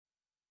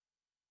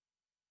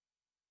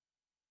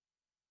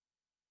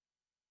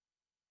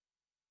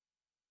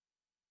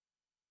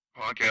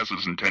podcast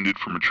is intended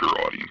for mature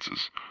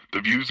audiences. The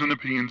views and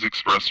opinions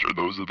expressed are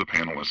those of the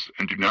panelists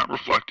and do not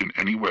reflect in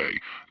any way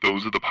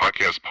those of the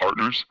podcast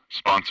partners,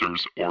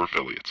 sponsors, or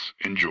affiliates.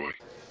 Enjoy.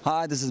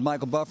 Hi, this is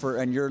Michael Buffer,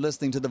 and you're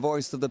listening to the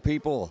Voice of the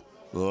People.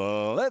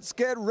 Let's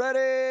get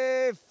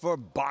ready for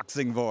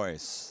Boxing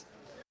Voice.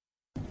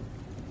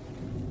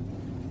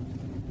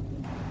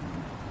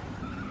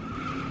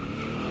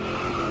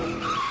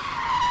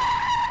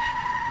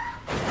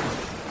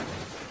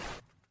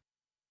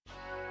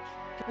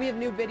 We have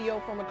new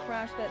video from a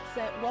crash that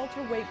sent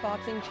welterweight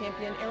boxing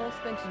champion Errol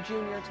Spence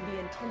Jr. to the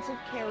intensive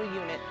care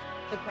unit.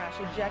 The crash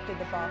ejected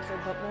the boxer,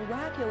 but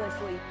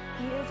miraculously,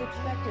 he is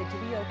expected to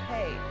be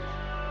okay.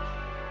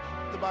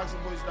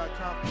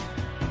 TheBoxingVoice.com.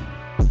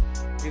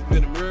 It's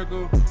been a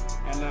miracle,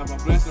 and I'm a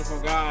blessing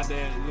from God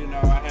that,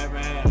 I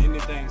haven't had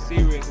anything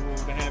serious that would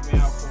have had me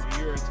out for a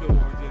year or two,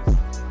 or just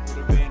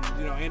would have been,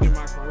 ending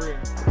my career.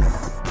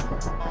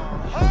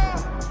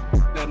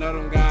 None of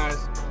them guys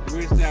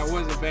wish that I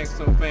wasn't back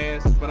so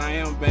fast, but I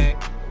am back,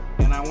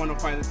 and I want to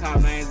fight the top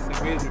names in the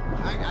division.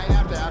 I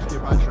have to ask you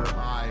about your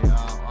eye.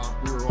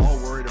 We were all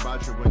worried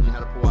about you when you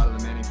had to pull out of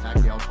the Manny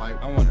Pacquiao fight.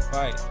 I want to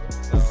fight,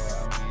 so,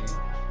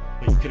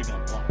 But you could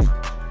have gone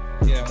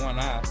blind. yeah, one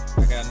eye.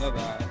 I got another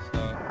eye, so.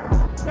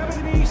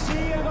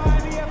 WBC of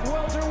IBF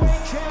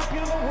welterweight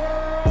champion of the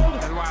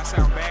world. That's why I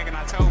sound back, and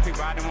I told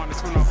people I didn't want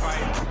to tune-up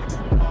fight.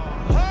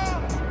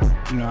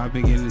 I've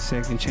been getting a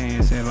second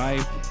chance at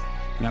life,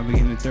 and I've been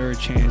getting a third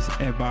chance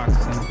at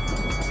boxing.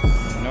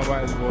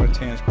 Nobody's avoiding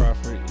Terrence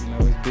Crawford.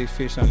 It's big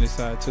fish on this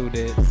side too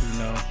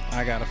that,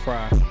 I gotta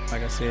fry.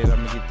 Like I said,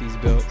 I'm gonna get these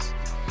belts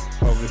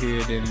over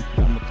here, then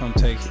I'm gonna come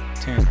take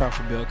Terrence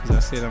Crawford belt because I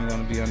said I'm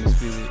gonna be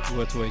undisputed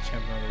welterweight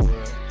champion of the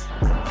world.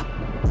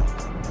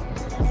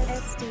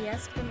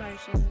 SDS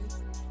Promotions.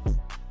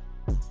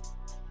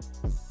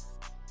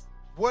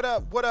 What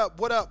up?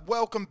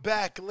 Welcome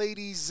back,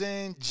 ladies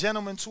and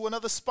gentlemen, to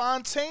another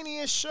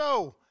spontaneous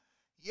show.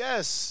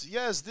 Yes,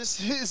 this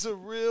is a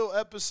real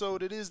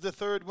episode. It is the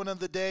third one of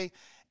the day.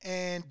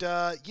 And,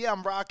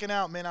 I'm rocking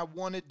out, man. I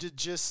wanted to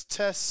just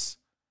test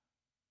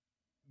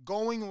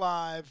going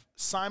live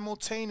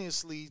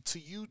simultaneously to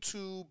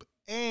YouTube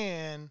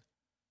and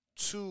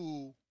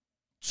to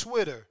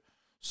Twitter.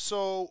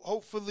 So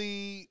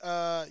hopefully,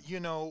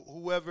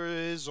 whoever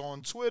is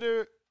on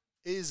Twitter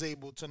is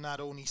able to not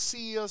only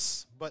see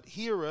us, but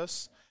hear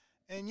us.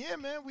 And, yeah,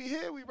 man, we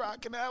here. We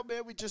rocking out,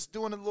 man. We just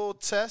doing a little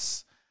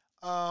test.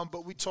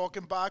 But we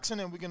talking boxing,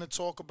 and we're going to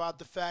talk about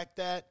the fact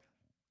that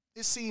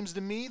it seems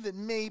to me that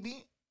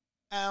maybe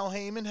Al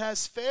Haymon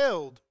has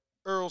failed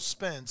Errol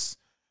Spence.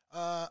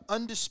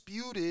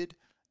 Undisputed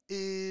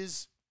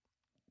is,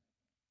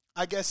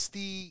 I guess,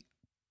 the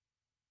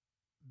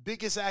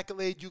biggest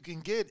accolade you can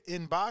get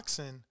in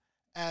boxing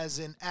as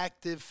an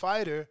active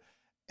fighter.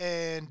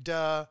 And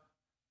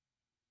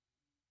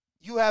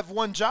you have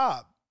one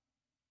job.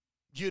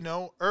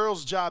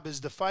 Earl's job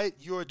is to fight.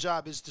 Your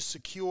job is to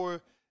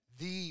secure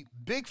the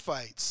big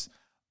fights.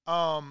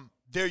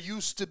 There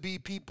used to be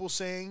people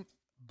saying,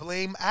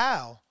 blame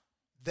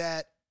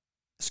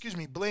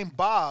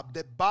Bob,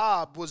 that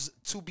Bob was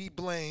to be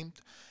blamed,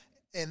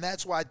 and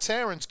that's why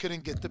Terrence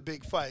couldn't get the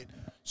big fight.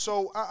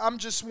 So I'm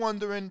just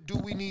wondering, do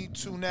we need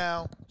to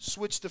now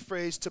switch the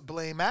phrase to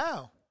blame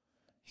Al?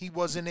 He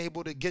wasn't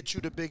able to get you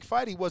the big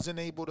fight. He wasn't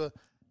able to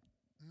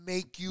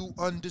make you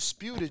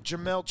undisputed.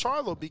 Jermell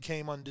Charlo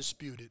became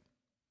undisputed.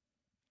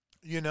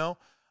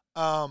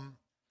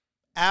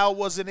 Al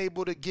wasn't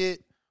able to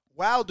get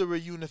Wilder a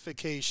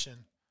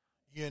unification.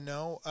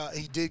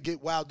 He did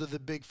get Wilder the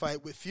big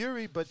fight with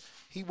Fury, but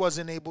he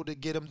wasn't able to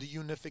get him the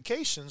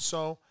unification.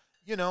 So,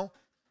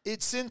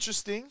 it's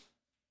interesting,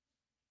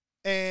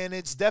 and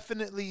it's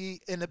definitely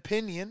an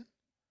opinion.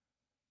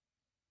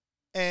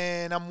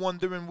 And I'm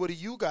wondering, what do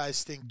you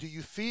guys think? Do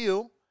you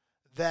feel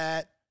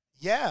that,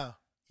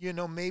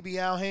 maybe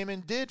Al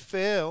Haymon did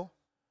fail,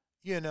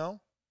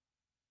 Errol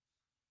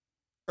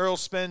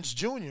Spence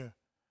Jr.?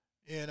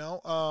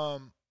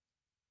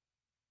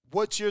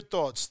 What's your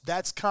thoughts?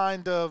 That's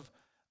kind of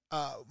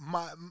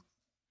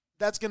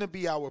that's going to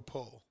be our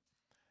poll.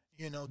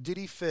 Did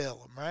he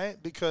fail him, right?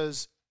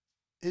 Because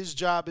his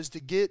job is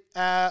to get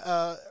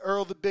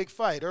Earl the big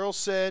fight. Earl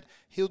said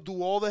he'll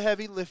do all the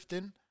heavy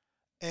lifting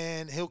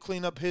and he'll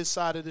clean up his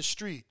side of the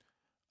street.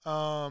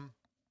 And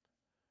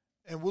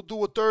we'll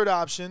do a third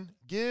option.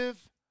 Give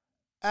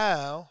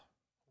Al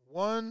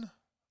one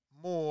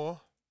more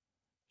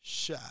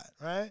shot,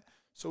 right?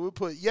 So we'll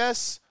put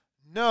yes,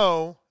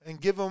 no,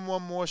 and give him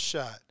one more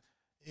shot.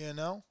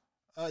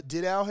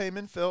 Did Al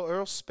Haymon fail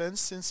Errol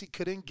Spence since he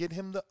couldn't get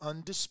him the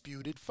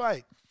undisputed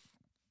fight?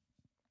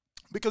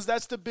 Because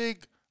that's the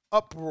big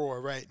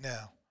uproar right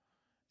now.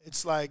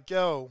 It's like,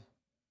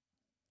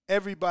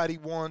 everybody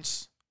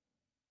wants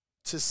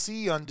to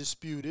see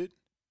undisputed.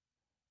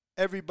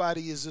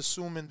 Everybody is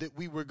assuming that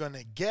we were going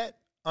to get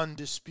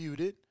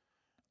undisputed.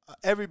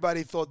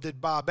 Everybody thought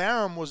that Bob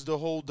Arum was the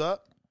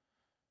holdup.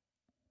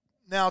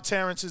 Now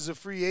Terrence is a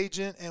free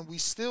agent, and we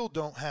still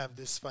don't have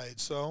this fight.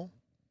 So,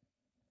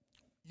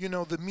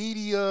 the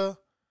media,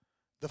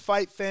 the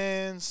fight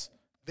fans,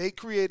 They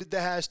created the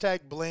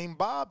hashtag Blame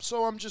Bob,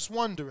 so I'm just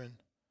wondering,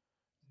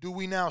 do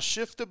we now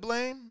shift the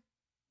blame?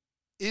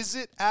 Is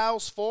it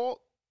Al's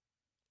fault?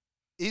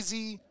 Is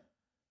he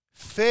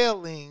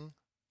failing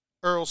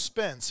Errol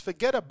Spence?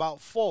 Forget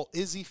about fault.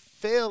 Is he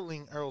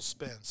failing Errol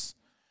Spence?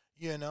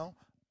 You know,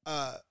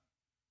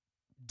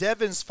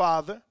 Devin's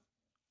father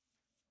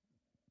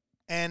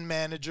and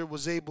manager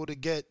was able to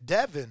get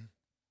Devin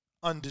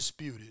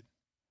undisputed.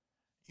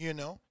 You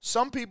know,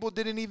 some people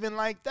didn't even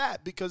like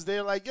that because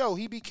they're like, yo,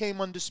 he became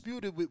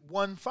undisputed with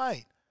one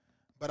fight.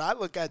 But I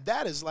look at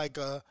that as like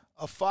a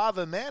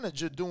father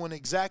manager doing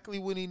exactly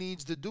what he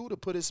needs to do to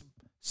put his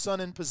son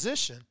in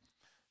position.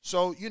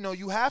 So, you know,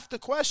 you have to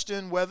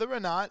question whether or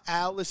not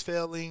Al is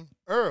failing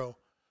Errol.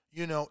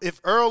 You know, if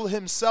Errol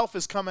himself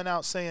is coming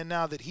out saying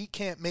now that he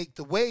can't make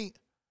the weight,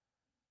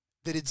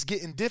 that it's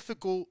getting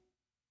difficult,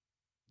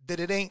 that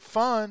it ain't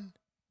fun,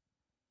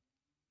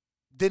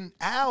 then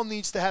Al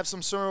needs to have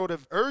some sort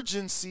of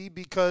urgency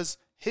because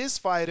his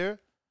fighter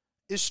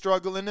is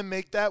struggling to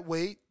make that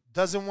weight,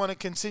 doesn't want to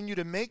continue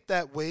to make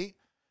that weight,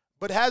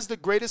 but has the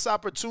greatest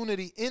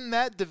opportunity in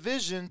that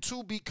division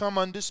to become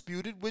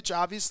undisputed, which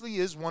obviously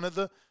is one of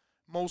the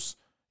most,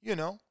 you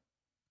know,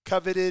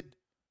 coveted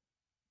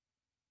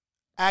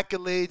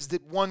accolades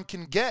that one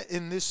can get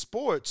in this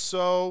sport.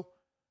 So,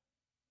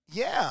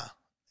 yeah,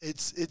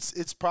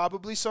 it's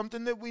probably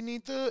something that we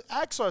need to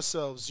ask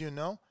ourselves, you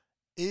know.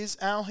 Is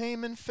Al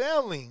Haymon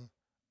failing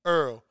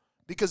Errol?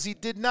 Because he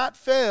did not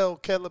fail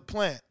Caleb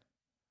Plant.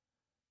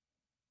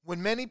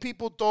 When many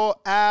people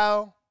thought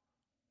Al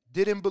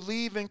didn't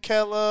believe in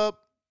Caleb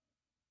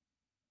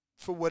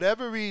for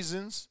whatever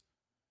reasons,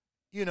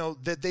 you know,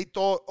 that they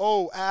thought,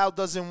 oh, Al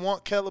doesn't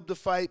want Caleb to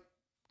fight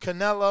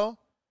Canelo,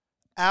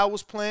 Al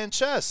was playing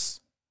chess.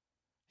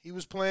 He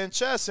was playing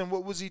chess, and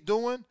what was he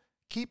doing?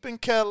 Keeping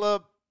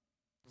Caleb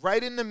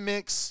right in the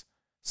mix,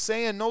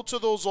 saying no to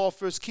those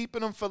offers,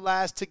 keeping them for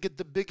last to get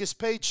the biggest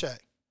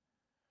paycheck.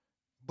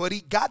 But he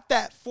got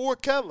that for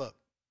Caleb.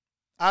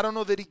 I don't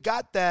know that he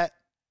got that,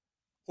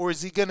 or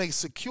is he going to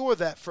secure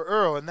that for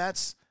Errol? And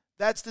that's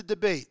the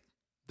debate.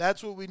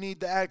 That's what we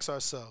need to ask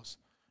ourselves.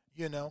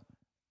 You know,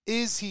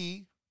 is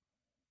he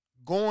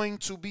going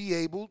to be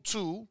able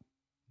to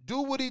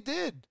do what he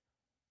did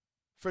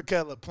for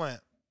Caleb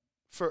Plant,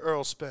 for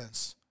Errol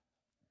Spence?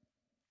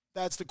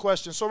 That's the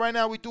question. So right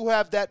now we do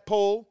have that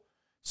poll.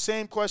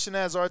 Same question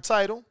as our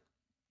title.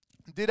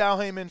 Did Al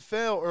Haymon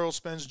fail Errol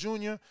Spence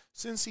Jr.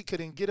 since he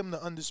couldn't get him the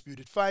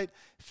undisputed fight?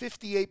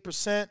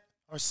 58%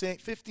 are saying,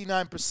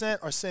 59%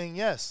 are saying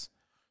yes.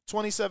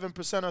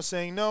 27% are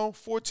saying no.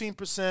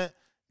 14%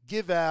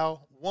 give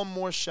Al one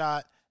more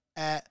shot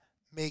at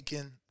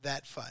making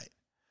that fight.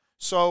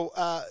 So,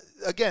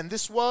 again,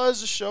 this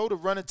was a show to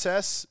run a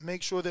test,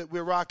 make sure that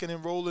we're rocking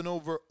and rolling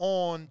over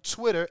on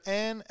Twitter.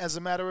 And as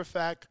a matter of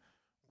fact,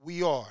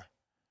 we are.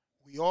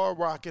 We are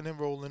rocking and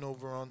rolling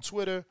over on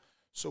Twitter,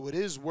 so it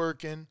is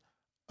working.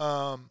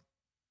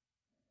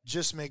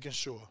 Just making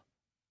sure.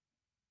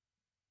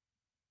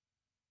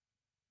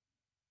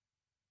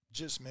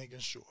 Just making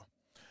sure.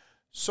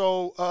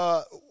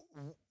 So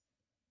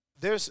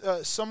there's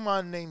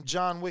someone named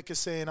John Wick is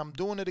saying, I'm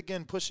doing it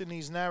again, pushing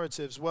these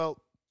narratives. Well,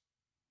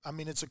 I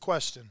mean, it's a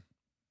question.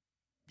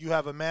 You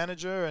have a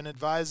manager, an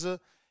advisor.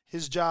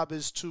 His job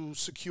is to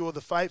secure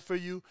the fight for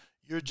you.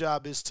 Your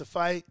job is to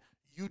fight.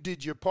 You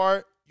did your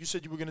part. You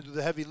said you were going to do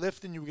the heavy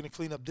lifting. You were going to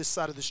clean up this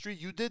side of the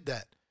street. You did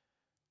that.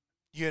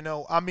 You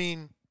know, I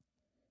mean,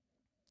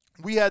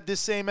 we had this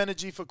same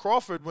energy for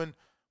Crawford when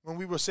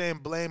we were saying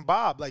blame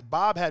Bob. Like,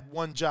 Bob had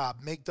one job,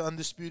 make the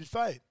undisputed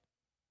fight.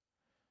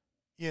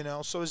 You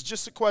know, so it's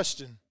just a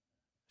question.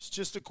 It's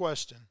just a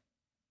question.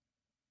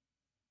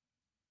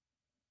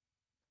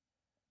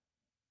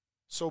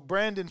 So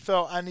Brandon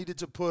felt I needed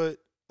to put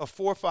a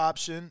fourth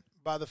option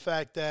by the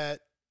fact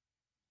that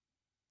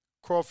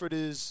Crawford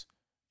is,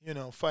 you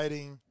know,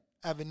 fighting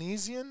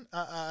Avanesian.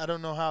 I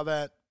don't know how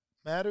that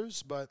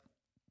matters, but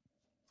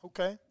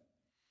okay.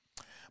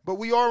 But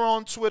we are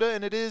on Twitter,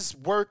 and it is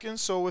working.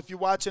 So if you're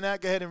watching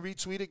that, go ahead and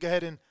retweet it. Go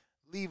ahead and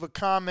leave a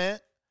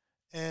comment.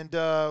 And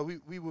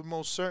we would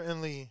most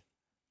certainly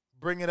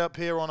bring it up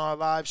here on our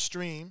live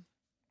stream.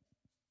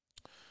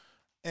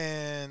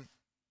 And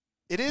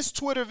it is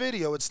Twitter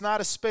video. It's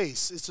not a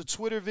space. It's a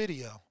Twitter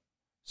video.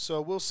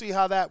 So we'll see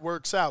how that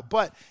works out.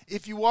 But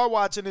if you are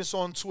watching this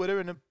on Twitter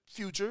in the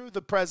future,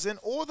 the present,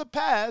 or the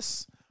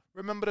past,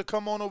 remember to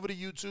come on over to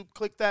YouTube,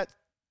 click that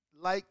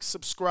like,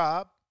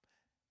 subscribe,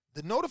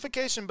 the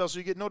notification bell so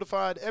you get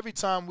notified every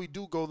time we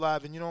do go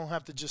live and you don't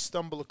have to just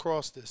stumble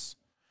across this.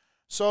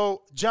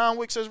 So John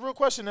Wick says, real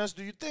question is,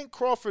 do you think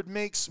Crawford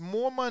makes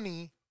more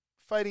money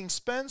fighting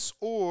Spence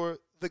or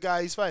the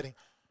guy he's fighting?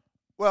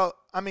 Well,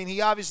 I mean,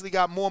 he obviously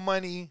got more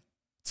money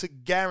to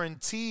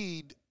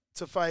guaranteed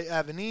to fight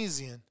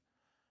Avanesian.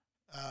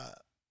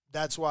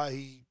 That's why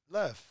he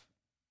left.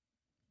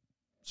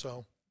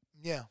 So,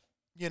 yeah.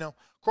 You know,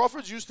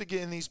 Crawford's used to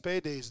getting these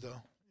paydays,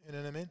 though. You know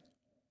what I mean?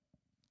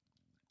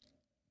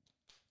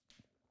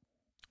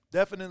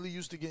 Definitely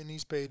used to getting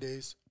these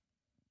paydays.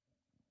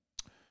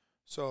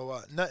 So,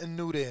 nothing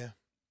new there.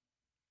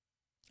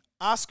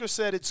 Oscar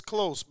said it's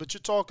close, but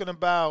you're talking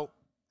about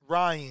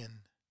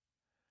Ryan,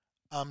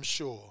 I'm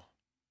sure.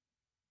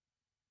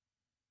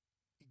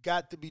 You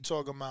got to be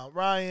talking about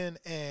Ryan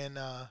and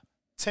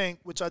Tank,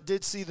 which I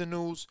did see the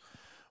news.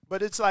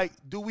 But it's like,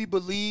 do we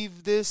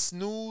believe this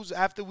news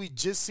after we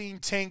just seen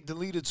Tank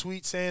delete a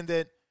tweet saying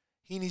that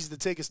he needs to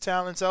take his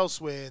talents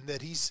elsewhere and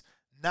that he's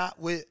not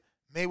with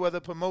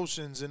Mayweather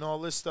Promotions and all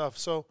this stuff?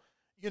 So,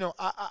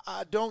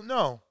 I don't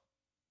know.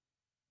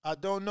 I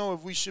don't know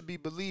if we should be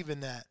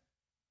believing that.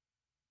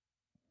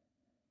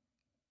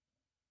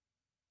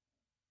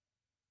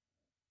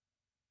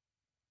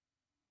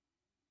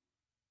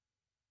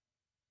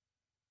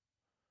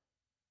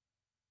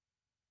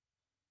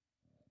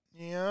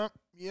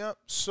 Yep.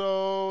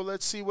 So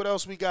let's see what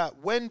else we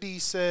got. Wendy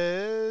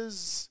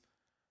says,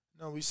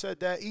 no, we said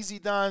that. Easy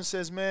Don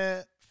says,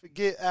 man,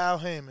 forget Al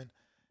Haymon.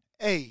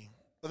 Hey,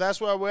 well, that's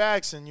why we're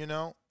asking,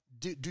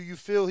 do you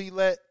feel he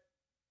let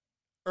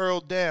Errol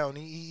down?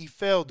 He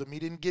failed him. He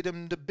didn't get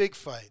him the big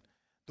fight,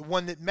 the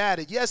one that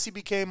mattered. Yes, he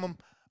became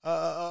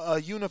a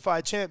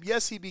unified champ.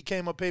 Yes, he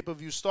became a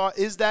pay-per-view star.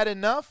 Is that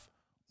enough?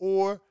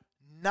 Or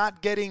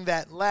not getting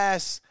that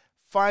last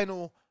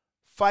final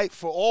fight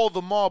for all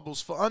the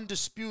marbles, for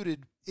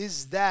Undisputed,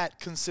 is that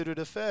considered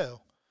a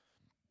fail?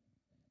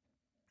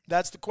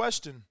 That's the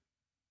question.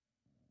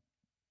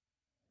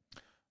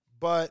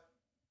 But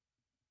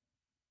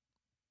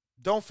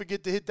don't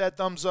forget to hit that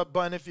thumbs up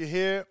button if you're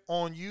here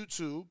on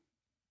YouTube.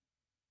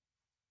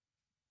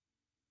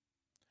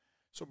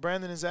 So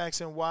Brandon is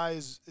asking, why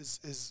is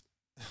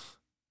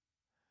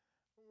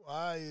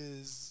why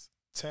is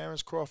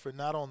Terrence Crawford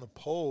not on the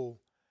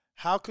poll?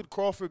 How could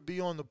Crawford be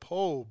on the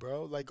poll,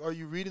 bro? Like, are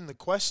you reading the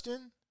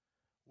question?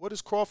 What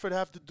does Crawford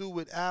have to do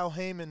with Al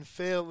Haymon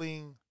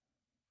failing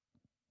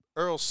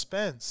Errol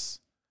Spence?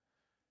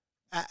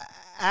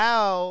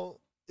 Al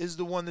is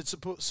the one that's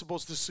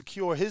supposed to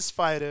secure his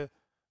fighter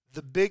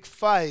the big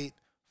fight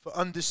for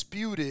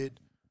Undisputed.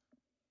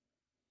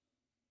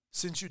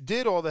 Since you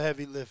did all the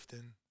heavy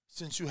lifting,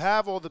 since you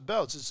have all the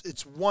belts,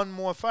 it's one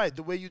more fight,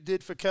 the way you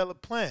did for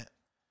Caleb Plant.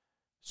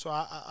 So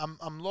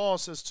I'm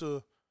lost as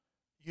to,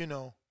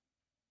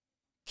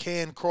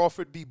 can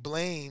Crawford be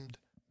blamed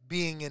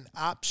being an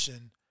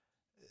option?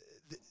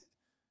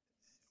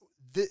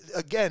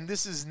 Again,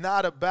 this is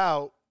not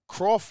about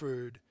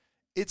Crawford.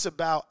 It's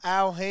about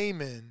Al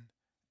Haymon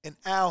and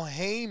Al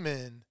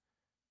Haymon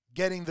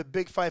getting the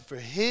big fight for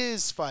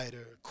his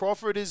fighter.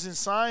 Crawford isn't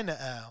signed to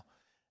Al.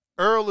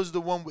 Errol is the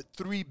one with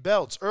 3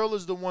 belts. Errol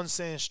is the one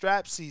saying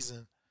strap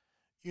season.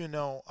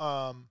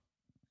 The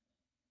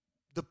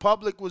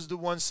public was the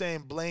one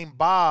saying blame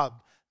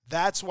Bob.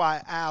 That's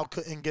why Al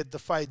couldn't get the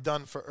fight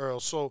done for Errol.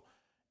 So,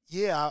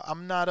 yeah,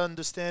 I'm not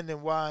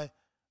understanding why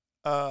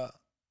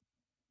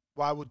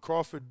would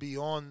Crawford be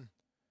on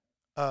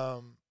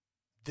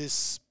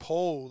this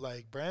poll.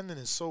 Like, Brandon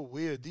is so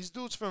weird. These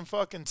dudes from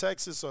fucking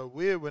Texas are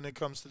weird when it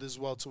comes to this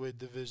welterweight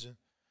division.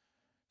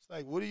 It's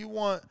like, what do you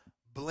want?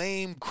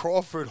 Blame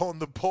Crawford on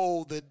the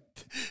poll that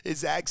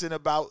is asking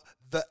about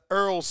the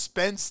Errol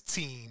Spence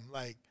team.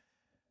 Like,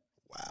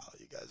 wow,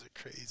 you guys are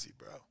crazy,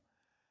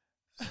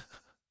 bro.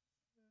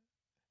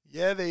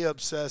 Yeah, they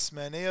obsessed,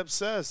 man. They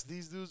obsessed.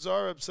 These dudes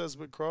are obsessed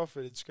with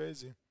Crawford. It's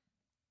crazy.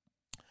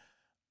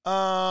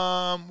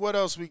 What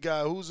else we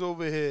got? Who's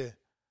over here?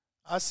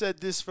 I said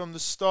this from the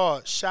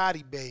start.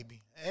 Shoddy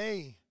baby.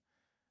 Hey.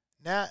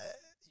 Now,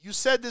 you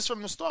said this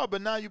from the start,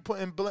 but now you put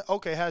in blame.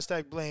 Okay,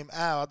 hashtag blame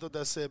Al. I thought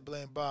that said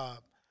blame Bob.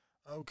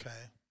 Okay.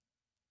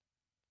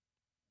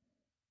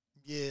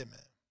 Yeah, man.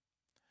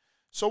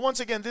 So once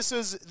again,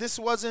 this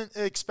wasn't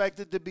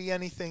expected to be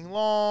anything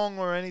long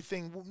or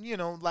anything,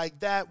 like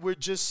that. We're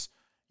just,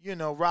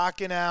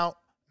 rocking out,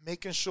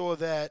 making sure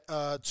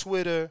that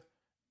Twitter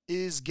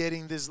is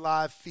getting this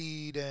live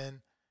feed and,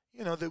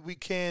 that we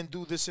can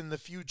do this in the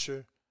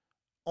future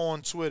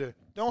on Twitter.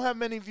 Don't have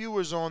many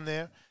viewers on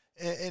there,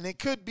 and it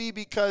could be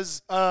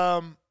because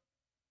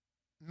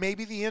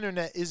maybe the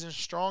internet isn't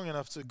strong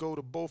enough to go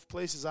to both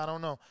places. I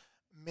don't know.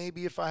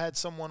 Maybe if I had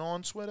someone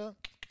on Twitter,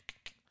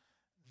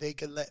 they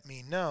could let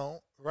me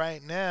know.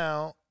 Right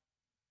now,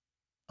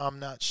 I'm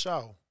not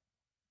sure.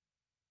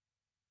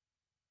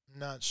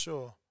 Not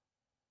sure.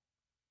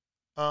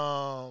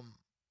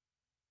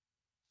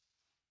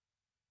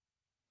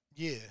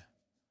 Yeah.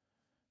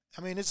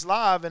 I mean, it's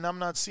live, and I'm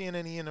not seeing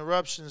any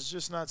interruptions,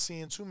 just not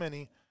seeing too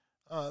many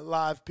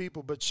live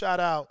people. But shout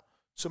out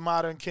to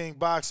Modern King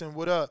Boxing.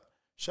 What up?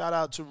 Shout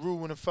out to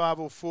Rue in the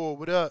 504.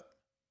 What up?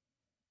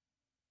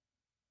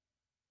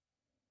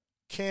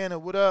 Canna,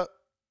 what up?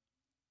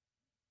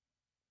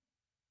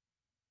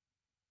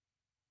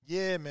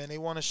 Yeah, man, they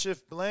want to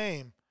shift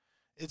blame.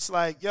 It's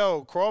like,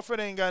 yo, Crawford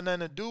ain't got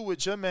nothing to do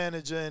with your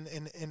manager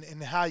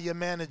and how your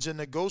manager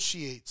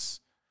negotiates.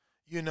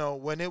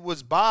 When it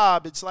was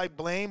Bob, it's like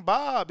blame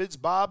Bob. It's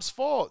Bob's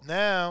fault.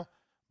 Now,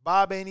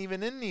 Bob ain't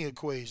even in the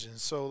equation.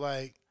 So,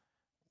 like,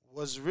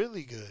 what's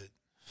really good?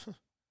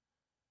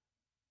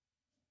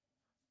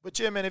 But,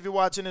 yeah, man, if you're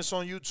watching this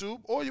on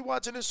YouTube or you're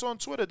watching this on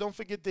Twitter, don't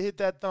forget to hit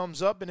that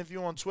thumbs up. And if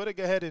you're on Twitter,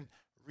 go ahead and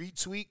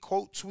retweet,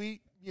 quote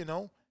tweet,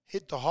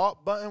 hit the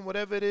heart button,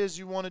 whatever it is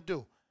you want to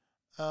do.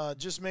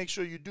 Just make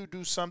sure you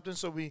do something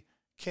so we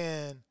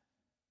can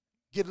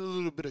get a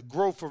little bit of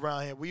growth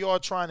around here. We are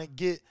trying to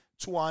get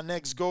to our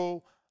next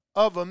goal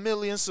of 1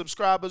 million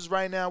subscribers.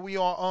 Right now, we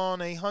are on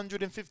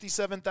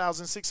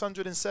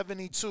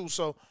 157,672.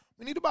 So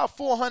we need about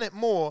 400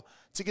 more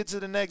to get to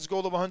the next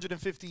goal of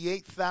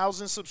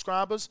 158,000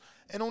 subscribers.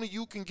 And only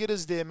you can get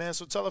us there, man.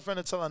 So tell a friend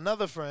to tell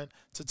another friend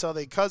to tell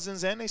their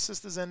cousins and their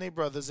sisters and their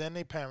brothers and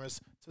their parents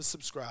to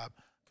subscribe,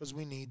 because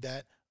we need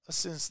that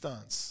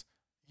assistance,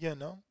 you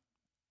know.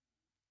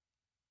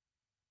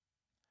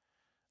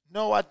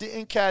 No, I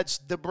didn't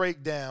catch the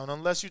breakdown,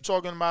 unless you're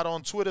talking about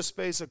on Twitter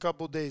Space a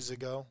couple days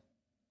ago.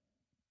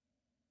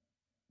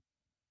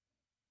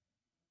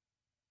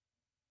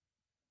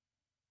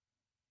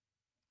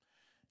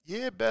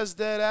 Yeah, best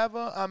dad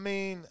ever. I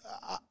mean,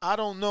 I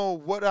don't know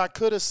what I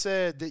could have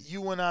said that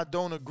you and I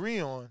don't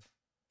agree on,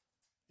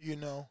 you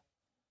know.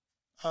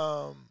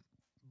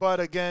 But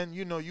again,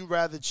 you know, you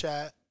rather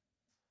chat,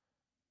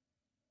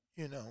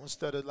 you know,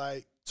 instead of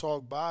like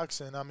talk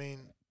boxing. I mean,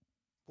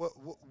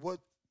 what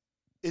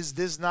is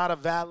this not a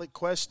valid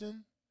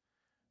question?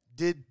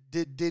 Did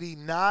he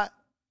not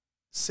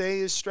say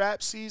his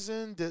strap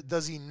season?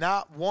 Does he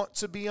not want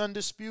to be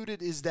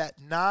undisputed? Is that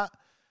not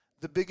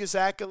the biggest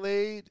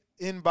accolade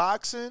in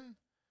boxing?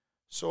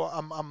 So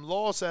I'm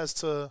lost as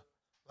to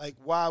like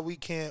why we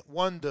can't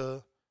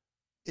wonder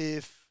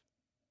if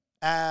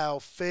Al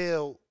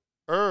failed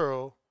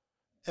Errol,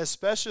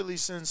 especially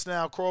since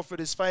now Crawford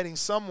is fighting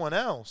someone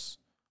else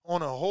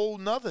on a whole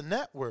nother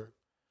network.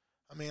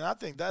 I mean, I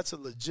think that's a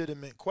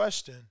legitimate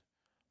question,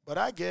 but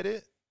I get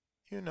it.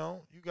 You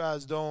know, you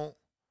guys don't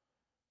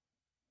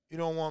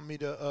want me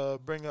to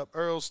bring up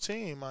Earl's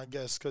team, I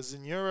guess, because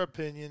in your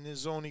opinion,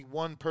 there's only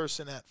one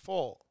person at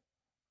fault,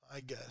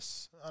 I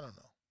guess. I don't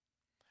know.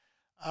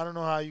 I don't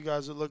know how you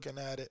guys are looking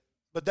at it,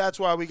 but that's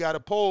why we got a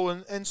poll.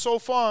 And so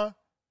far,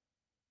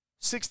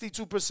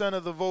 62%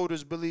 of the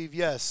voters believe,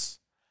 yes,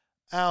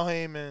 Al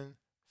Haymon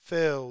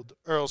failed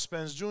Errol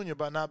Spence Jr.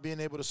 by not being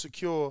able to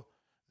secure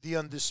the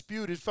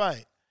undisputed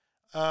fight.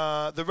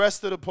 The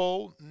rest of the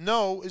poll,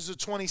 no, is a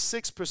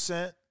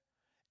 26%,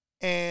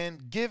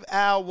 and give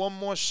Al one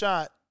more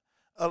shot,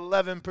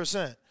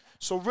 11%.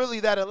 So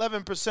really that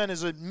 11%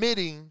 is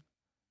admitting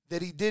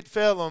that he did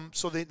fail him,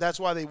 so that's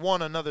why they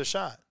want another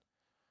shot.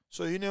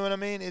 So you know what I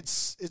mean?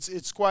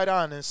 It's quite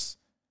honest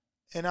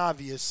and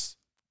obvious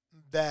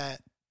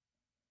that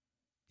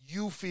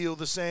you feel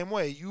the same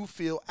way. You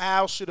feel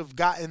Al should have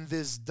gotten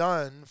this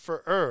done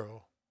for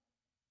Errol.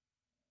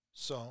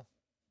 So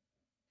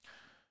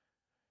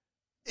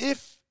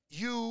if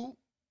you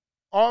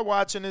are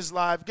watching this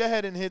live, go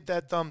ahead and hit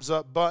that thumbs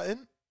up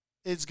button.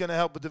 It's going to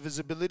help with the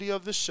visibility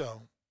of the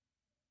show.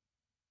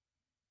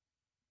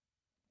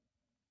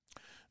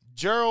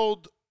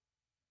 Gerald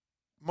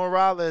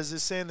Morales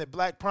is saying that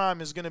Black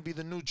Prime is going to be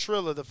the new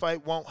Triller. The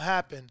fight won't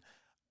happen.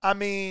 I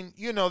mean,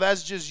 you know,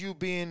 that's just you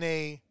being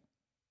a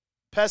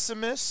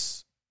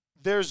pessimist.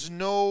 There's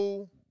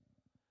no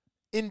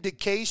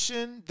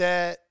indication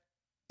that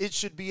it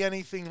should be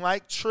anything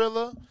like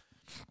Triller.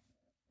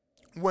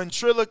 When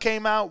Triller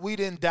came out, we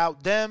didn't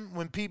doubt them.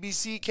 When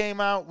PBC came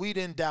out, we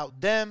didn't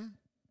doubt them.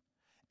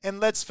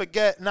 And let's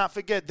not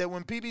forget that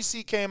when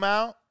PBC came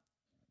out,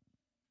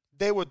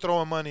 they were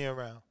throwing money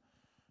around.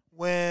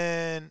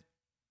 When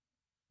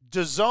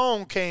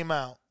DAZN came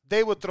out,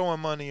 they were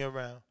throwing money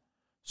around.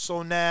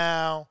 So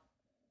now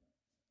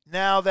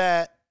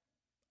that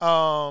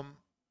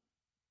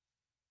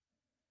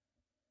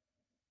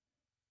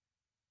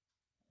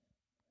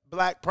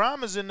Black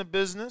Prime is in the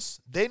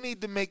business, they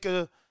need to make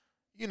a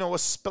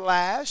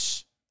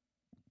splash.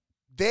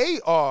 They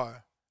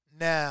are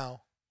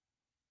now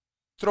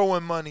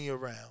throwing money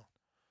around.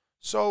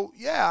 So,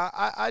 yeah,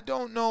 I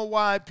don't know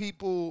why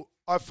people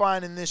are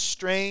finding this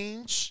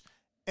strange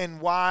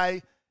and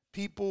why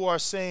people are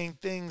saying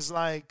things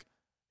like,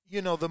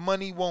 you know, the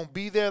money won't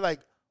be there. Like,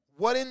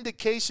 what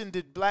indication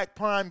did Black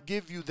Prime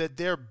give you that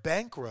they're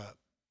bankrupt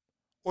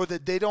or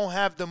that they don't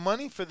have the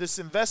money for this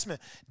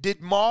investment?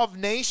 Did Marv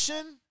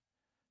Nation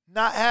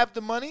not have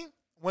the money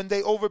when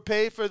they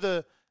overpaid for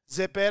the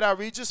Zepeda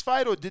Regis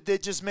fight, or did they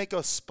just make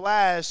a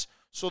splash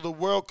so the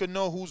world could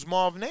know who's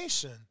Marv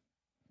Nation?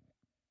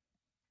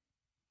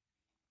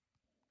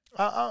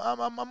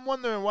 I'm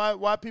wondering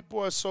why people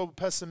are so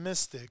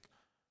pessimistic.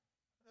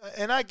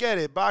 And I get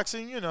it.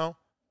 Boxing, you know,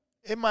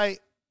 it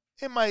might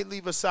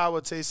leave a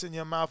sour taste in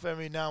your mouth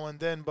every now and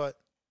then, but,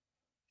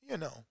 you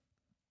know,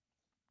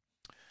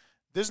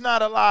 there's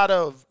not a lot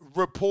of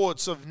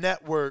reports of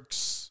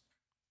networks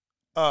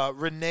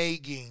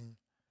reneging,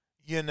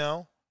 you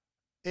know.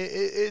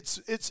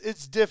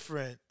 It's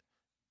different.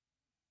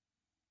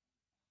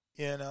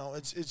 You know,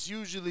 it's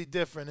usually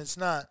different. It's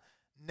not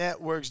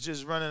networks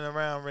just running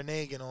around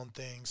reneging on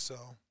things.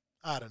 So,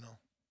 I don't know.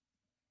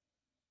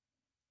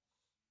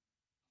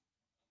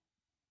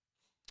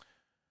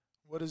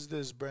 What is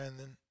this,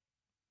 Brandon?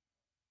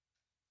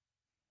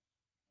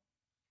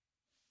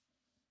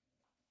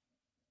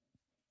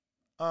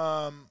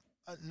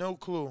 No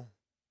clue.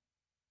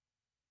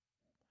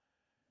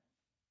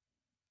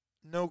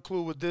 No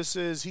clue what this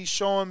is. He's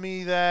showing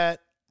me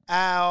that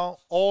Al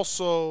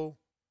also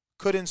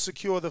couldn't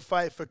secure the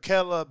fight for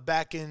Kella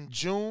back in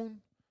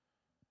June,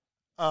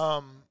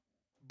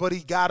 but he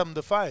got him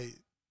the fight.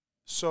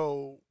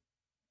 So,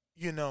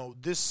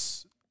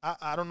 this,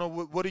 I don't know,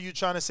 what are you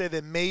trying to say,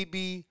 that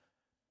maybe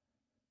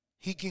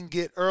he can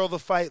get Errol the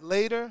fight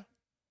later?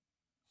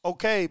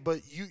 Okay,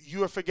 but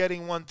you are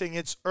forgetting one thing.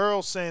 It's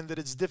Errol saying that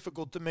it's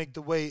difficult to make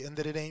the weight and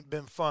that it ain't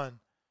been fun.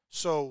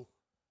 So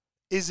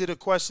is it a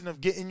question of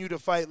getting you to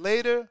fight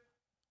later,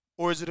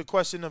 or is it a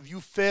question of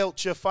you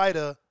failed your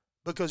fighter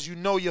because you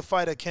know your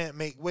fighter can't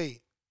make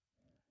weight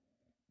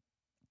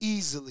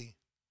easily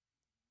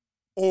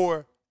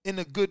or in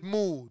a good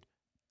mood?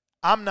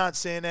 I'm not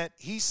saying that.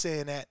 He's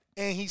saying that.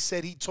 And he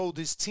said he told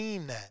his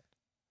team that.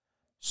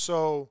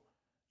 So,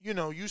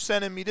 you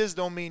sending me this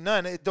don't mean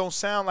nothing. It don't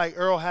sound like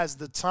Errol has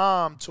the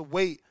time to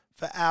wait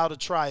for Al to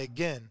try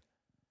again.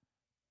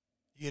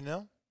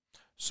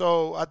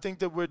 So I think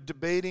that we're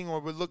debating or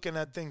we're looking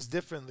at things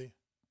differently.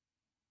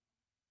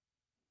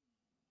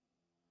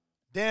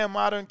 Damn,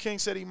 Modern King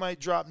said he might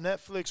drop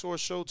Netflix or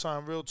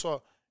Showtime. Real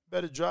talk.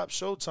 Better drop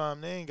Showtime.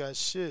 They ain't got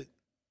shit.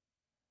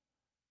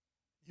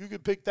 You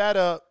could pick that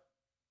up.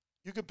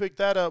 You could pick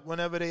that up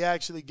whenever they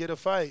actually get a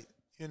fight.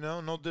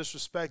 No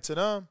disrespect to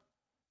them.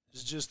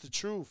 It's just the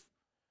truth.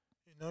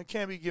 You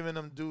can't be giving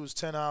them dudes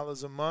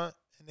 $10 a month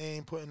and they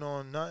ain't putting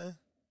on nothing.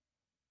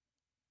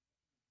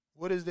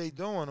 What is they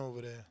doing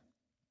over there?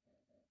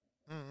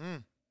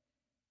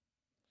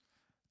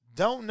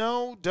 Don't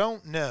know.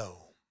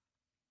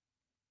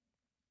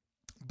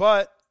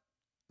 But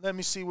let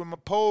me see where my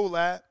poll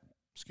at.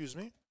 Excuse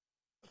me.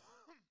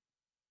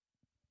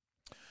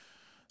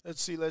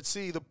 Let's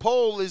see. The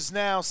poll is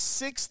now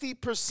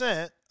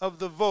 60% of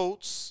the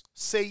votes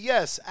say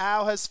yes,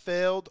 Al has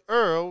failed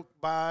Errol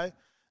by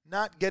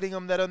not getting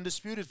him that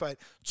undisputed fight.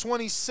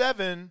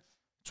 28%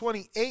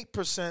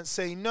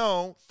 say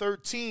no.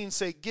 13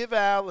 say give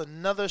Al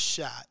another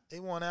shot. They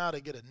want Al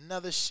to get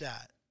another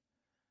shot.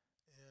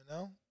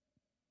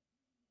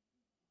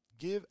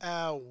 Give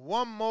Al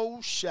one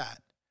more shot.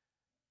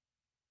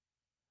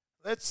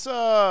 Let's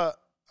I'm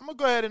gonna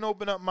go ahead and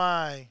open up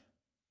my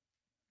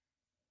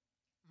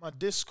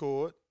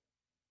Discord.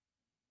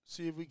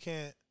 See if we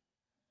can't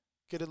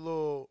get a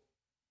little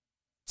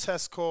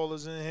test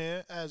callers in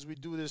here as we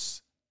do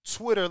this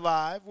Twitter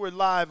live. We're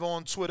live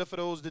on Twitter for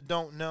those that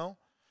don't know.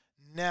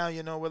 Now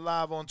we're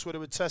live on Twitter.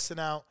 We're testing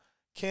out,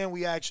 can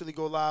we actually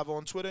go live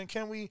on Twitter? And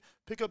can we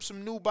pick up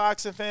some new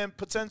boxing fan,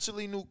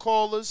 potentially new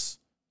callers?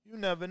 You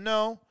never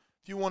know.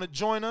 If you want to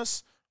join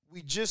us,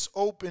 we just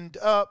opened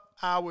up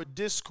our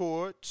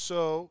Discord.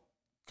 So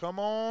come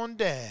on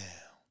down.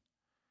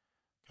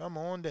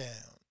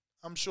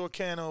 I'm sure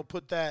Canna will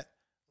put that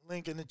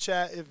link in the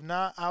chat. If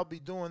not, I'll be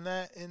doing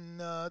that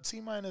in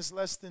T-minus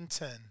less than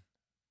 10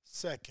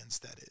 seconds,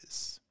 that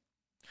is.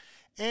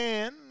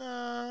 And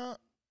I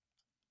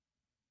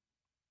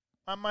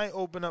might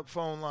open up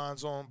phone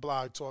lines on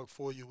Blog Talk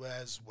for you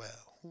as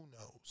well. Who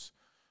knows?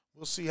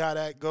 We'll see how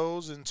that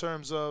goes in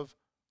terms of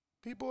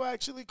people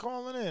actually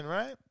calling in,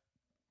 right?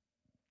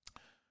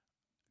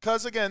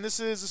 Because, again,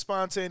 this is a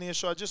spontaneous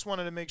show. I just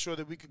wanted to make sure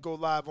that we could go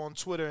live on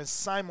Twitter and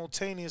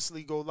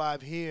simultaneously go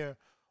live here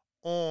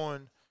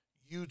on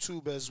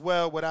YouTube as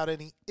well without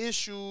any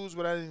issues,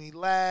 without any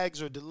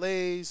lags or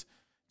delays.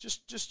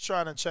 Just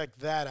trying to check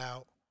that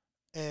out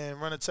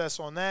and run a test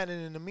on that.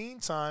 And in the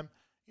meantime,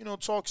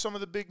 talk some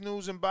of the big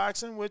news in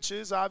boxing, which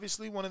is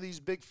obviously one of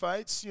these big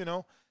fights.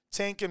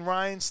 Tank and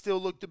Ryan still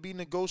look to be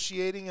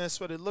negotiating.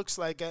 That's what it looks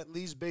like, at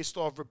least based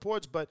off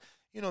reports. But,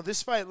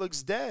 this fight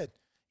looks dead.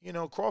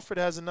 Crawford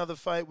has another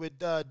fight with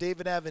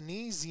David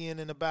Avanesian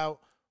in about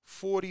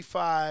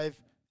 45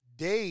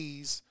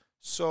 days.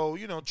 So,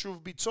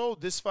 truth be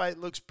told, this fight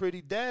looks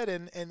pretty dead.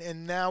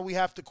 And now we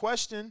have to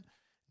question,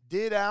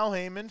 did Al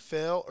Haymon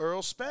fail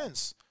Errol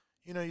Spence?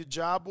 Your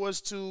job was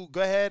to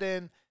go ahead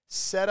and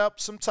set up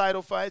some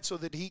title fights so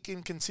that he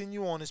can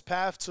continue on his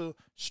path to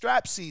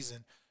strap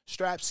season.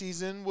 Strap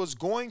season was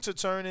going to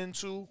turn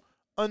into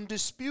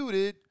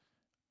Undisputed,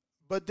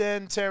 but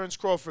then Terrence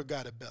Crawford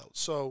got a belt.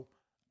 So,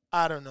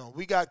 I don't know.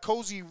 We got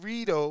Cozy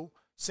Rito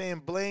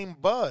saying blame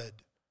Bud.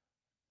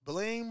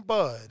 Blame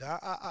Bud.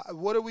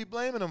 What are we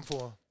blaming him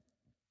for?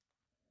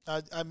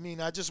 I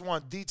just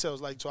want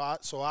details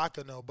so I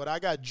can know. But I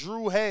got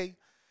Drew Hay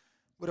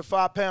with a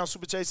 5-pound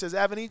super chase. Says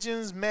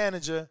Avanesian's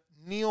manager,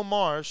 Neil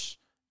Marsh,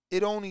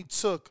 it only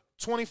took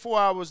 24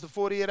 hours to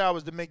 48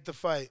 hours to make the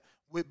fight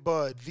with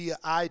Bud via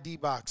ID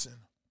boxing.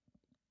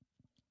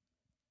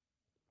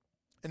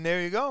 And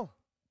there you go.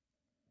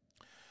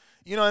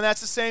 And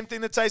that's the same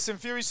thing that Tyson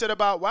Fury said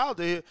about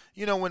Wilder.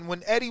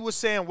 When Eddie was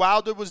saying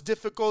Wilder was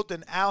difficult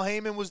and Al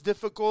Haymon was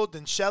difficult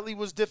and Shelley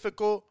was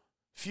difficult,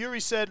 Fury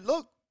said,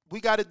 look, we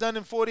got it done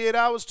in 48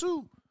 hours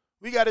too.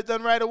 We got it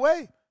done right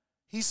away.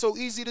 He's so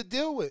easy to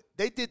deal with.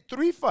 They did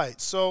 3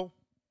 fights. So,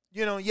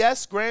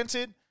 yes,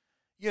 granted,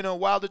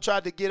 Wilder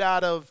tried to get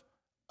out of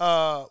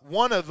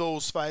one of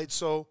those fights.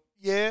 So,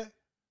 yeah,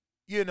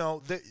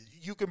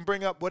 you can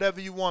bring up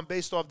whatever you want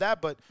based off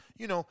that. But,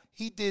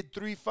 he did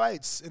 3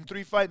 fights and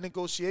 3-fight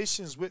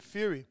negotiations with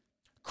Fury.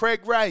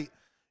 Craig Wright,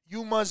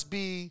 you must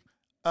be,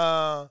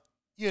 from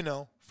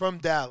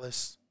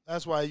Dallas.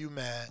 That's why you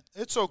mad.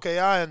 It's okay.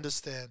 I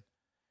understand.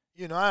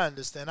 I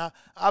understand.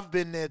 I've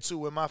been there, too,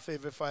 where my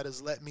favorite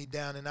fighters let me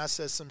down, and I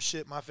said some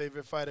shit my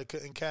favorite fighter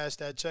couldn't cash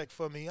that check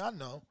for me. I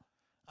know.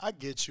 I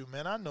get you,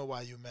 man. I know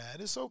why you mad.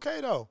 It's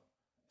okay, though.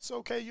 It's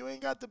okay. You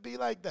ain't got to be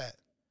like that.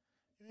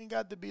 You ain't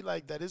got to be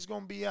like that. It's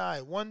going to be all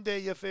right. One day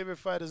your favorite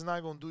fighter's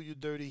not going to do you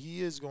dirty.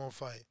 He is going to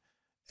fight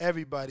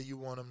everybody you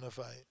want him to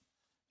fight.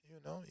 You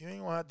ain't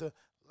going to have to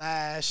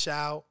lash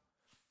out.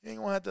 You ain't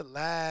going to have to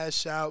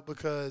lash out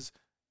because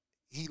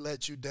he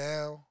let you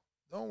down.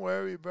 Don't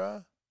worry,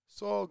 bro.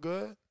 It's all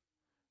good.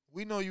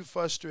 We know you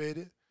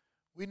frustrated.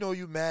 We know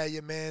you mad.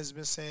 Your man's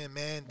been saying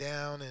man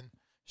down and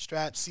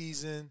strap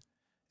season,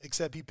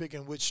 except he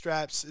picking which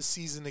straps it's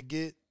season to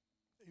get.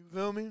 You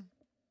feel me?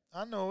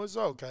 I know it's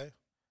okay.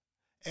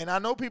 And I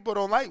know people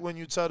don't like when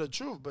you tell the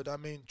truth, but,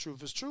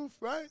 truth is truth,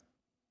 right?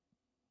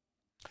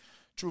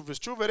 Truth is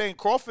truth. It ain't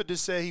Crawford that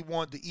said he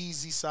wanted the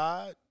easy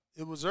side.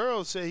 It was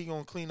Errol said he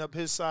going to clean up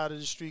his side of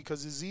the street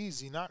because it's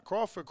easy, not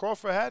Crawford.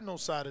 Crawford had no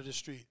side of the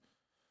street.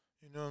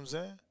 You know what I'm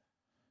saying?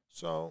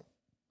 So,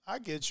 I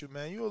get you,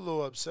 man. You a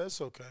little upset. It's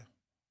okay.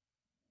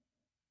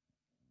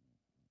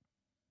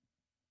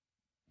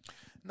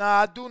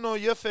 Nah, I do know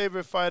your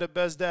favorite fighter,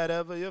 best dad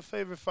ever. Your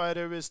favorite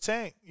fighter is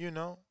Tank,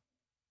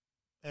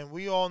 And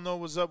we all know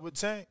what's up with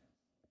Tank.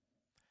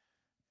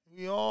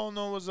 We all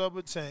know what's up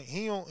with Tank.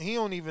 He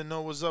don't even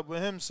know what's up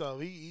with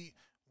himself. He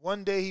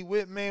one day he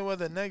with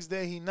Mayweather, next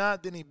day he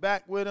not, then he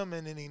back with him,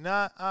 and then he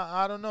not.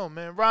 I don't know,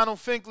 man. Ronald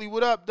Finkley,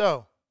 what up,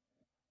 though?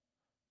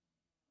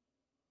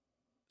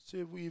 See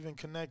if we even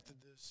connected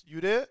this.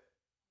 You there?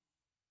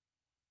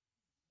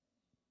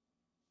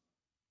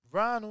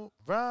 Ronald.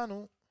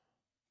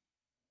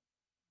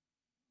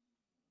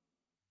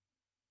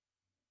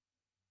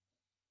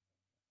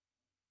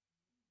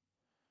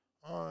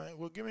 All right,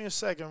 well, give me a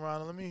second,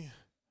 Ronald. Let me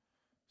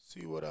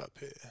see what up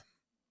here.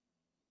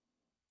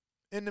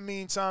 In the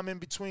meantime, in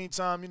between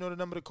time, you know the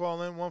number to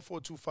call in,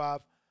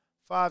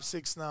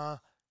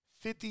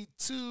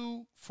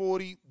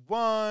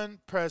 1-425-569-5241.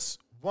 Press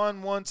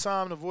 1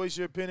 time to voice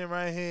your opinion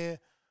right here.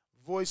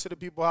 Voice of the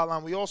People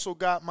hotline. We also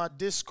got my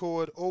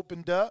Discord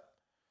opened up.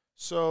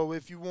 So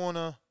if you want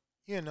to,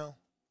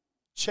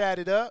 chat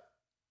it up,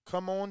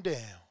 come on down.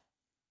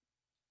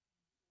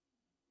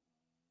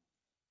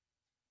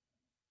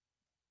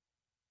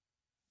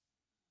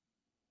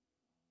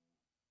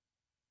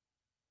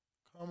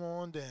 Come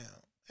on down.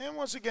 And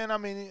once again,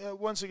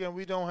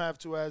 we don't have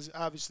to, as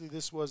obviously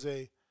this was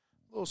a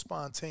little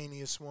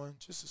spontaneous one,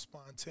 just a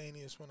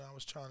spontaneous one I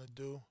was trying to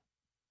do.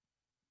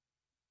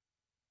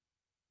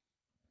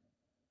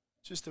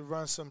 Just to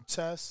run some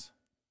tests,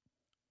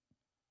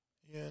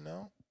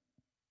 And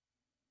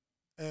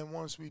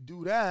once we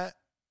do that,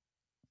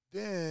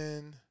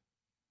 then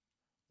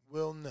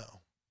we'll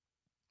know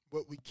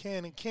what we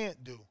can and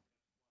can't do.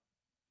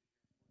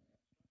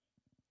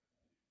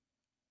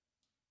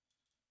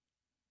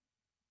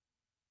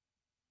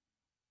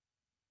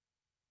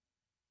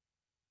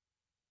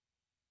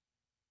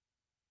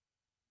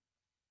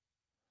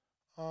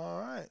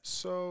 All right,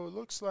 so it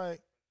looks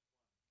like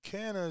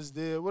Canna's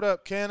there. What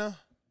up, Canna?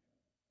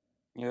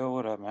 Yo,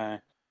 what up,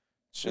 man?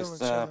 Chilling.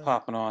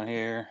 Popping on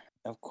here.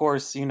 Of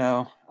course,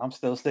 I'm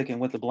still sticking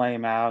with the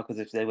blame Al, because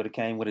if they would have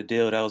came with a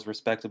deal that was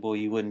respectable,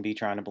 you wouldn't be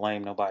trying to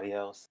blame nobody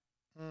else.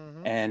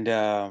 Mm-hmm. And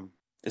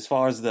as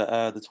far as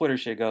the Twitter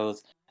shit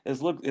goes,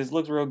 it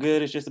looks real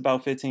good. It's just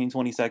about 15,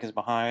 20 seconds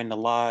behind the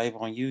live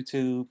on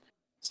YouTube.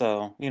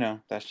 So,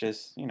 that's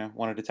just,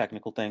 one of the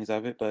technical things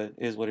of it, but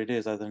it is what it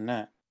is other than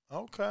that.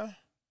 Okay.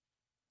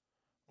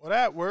 Well,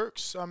 that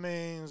works.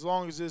 As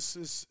long as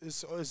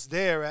it's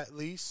there at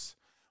least.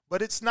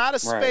 But it's not a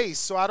space, right.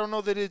 So I don't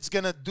know that it's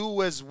going to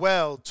do as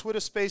well. Twitter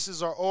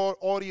Spaces are all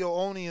audio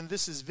only, and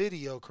this is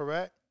video,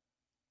 correct?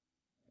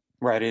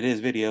 Right, it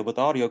is video, but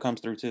the audio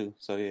comes through too.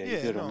 So, yeah,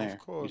 you're good on there. Of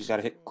course, you just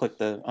got to click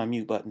the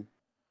unmute button.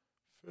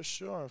 For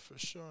sure.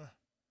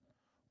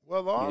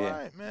 Well, all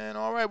right, man.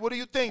 All right. What do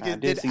you think? I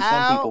did see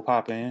some people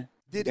pop in.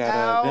 Did got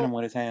Al, Venom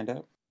with his hand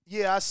up.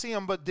 Yeah, I see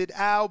him. But did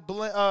Al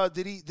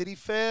did he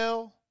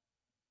fail?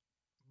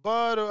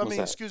 Bud, or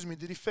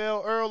did he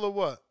fail Earl or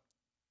what?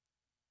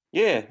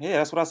 Yeah,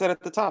 that's what I said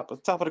at the top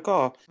of the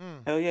call.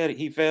 Hell yeah,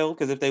 he failed,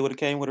 because if they would have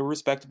came with a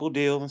respectable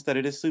deal instead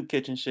of this soup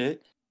kitchen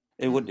shit,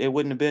 it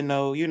wouldn't have been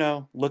no,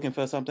 looking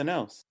for something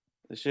else.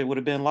 The shit would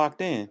have been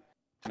locked in.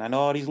 And I know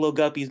all these little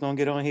guppies gonna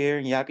get on here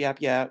and yap,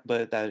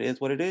 but that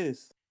is what it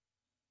is.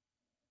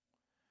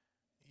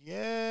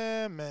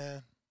 Yeah,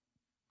 man.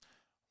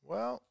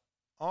 Well,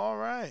 all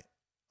right.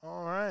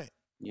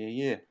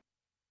 Yeah.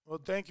 Well,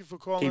 thank you for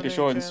calling. Keep it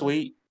short and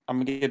sweet. I'm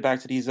gonna get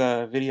back to these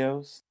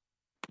videos.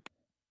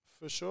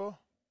 For sure.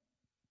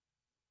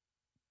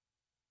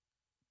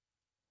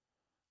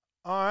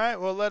 All right.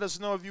 Well, let us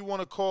know if you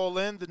want to call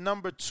in. The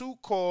number to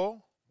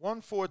call,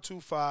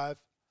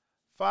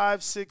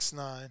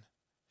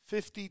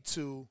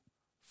 1-425-569-5241.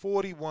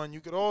 41.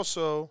 You could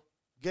also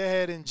go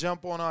ahead and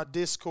jump on our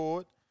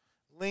Discord.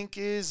 Link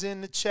is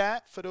in the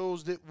chat for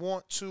those that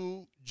want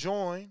to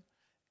join.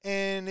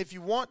 And if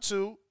you want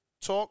to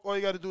talk, all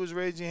you got to do is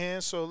raise your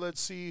hand. So let's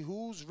see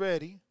who's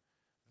ready.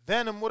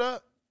 Venom, what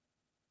up?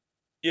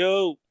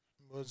 Yo.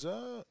 What's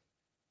up?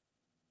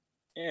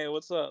 Yeah,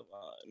 what's up?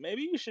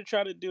 Maybe you should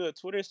try to do a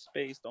Twitter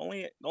space. The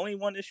only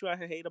one issue I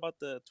hate about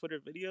the Twitter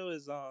video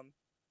is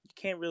you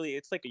can't really.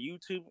 It's like a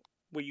YouTube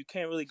where you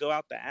can't really go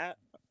out the app.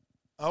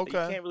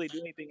 Okay. You can't really do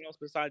anything else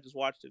besides just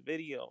watch the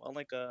video.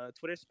 Unlike a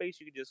Twitter space,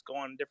 you can just go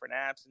on different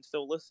apps and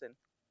still listen.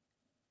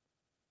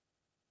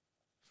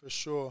 For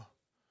sure.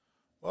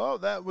 Well,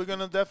 that we're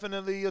gonna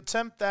definitely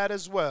attempt that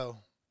as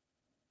well.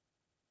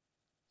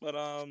 But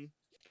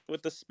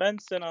with the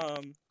Spence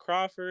and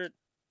Crawford,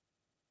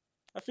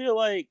 I feel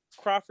like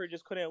Crawford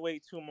just couldn't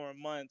wait 2 more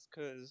months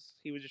because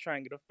he was just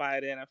trying to get a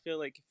fight in. I feel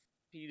like if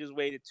he just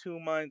waited 2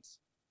 months,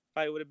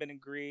 fight would have been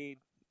agreed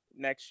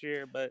next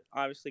year. But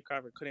obviously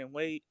Crawford couldn't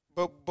wait.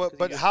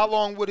 But how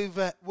long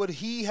would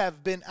he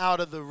have been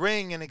out of the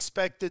ring and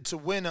expected to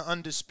win an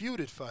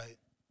undisputed fight?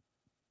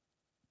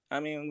 I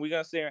mean, we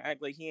gonna sit here and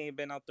act like he ain't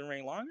been out the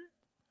ring longer?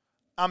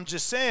 I'm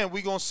just saying,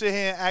 we gonna sit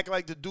here and act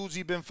like the dudes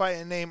he been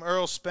fighting named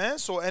Errol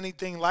Spence or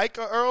anything like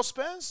a Errol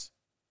Spence?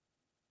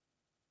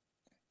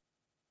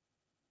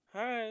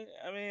 All right.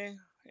 I mean,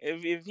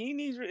 if he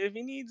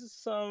needs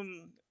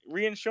some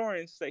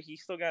reassurance that he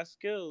still got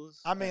skills.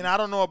 I mean, I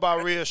don't know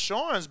about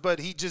reassurance, but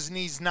he just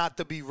needs not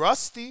to be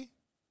rusty.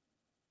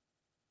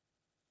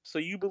 So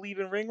you believe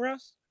in ring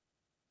rust?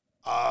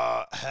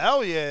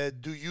 Hell yeah.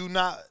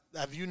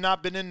 Have you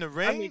not been in the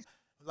ring?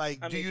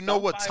 Do you know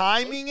what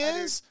timing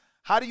is?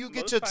 How do you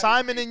get your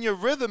timing and your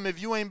rhythm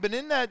if you ain't been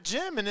in that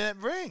gym and that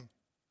ring?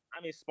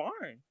 I mean,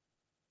 sparring.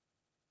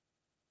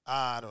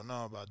 I don't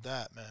know about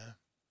that, man.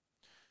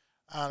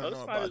 I don't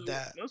know about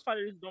that. Most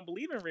fighters don't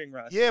believe in ring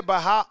rust. Yeah, but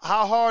how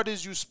hard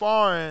is you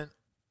sparring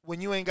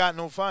when you ain't got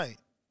no fight?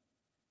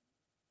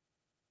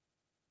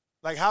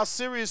 Like, how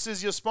serious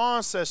is your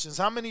sparring sessions?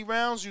 How many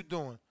rounds you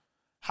doing?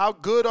 How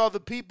good are the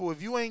people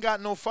if you ain't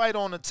got no fight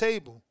on the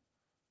table?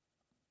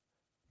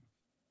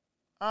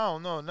 I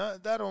don't know.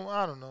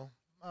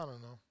 I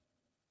don't know.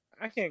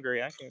 I can't agree.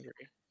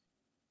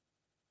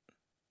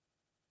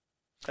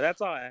 But that's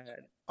all I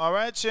had. All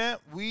right,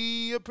 champ.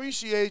 We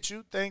appreciate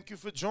you. Thank you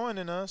for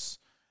joining us.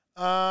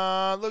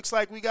 Looks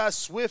like we got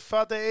Swift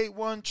out the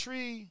 8-1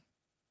 tree.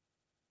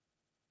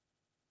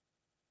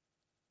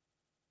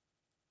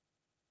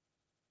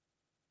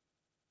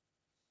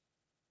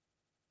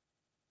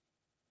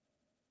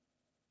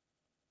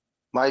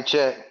 Mic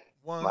check.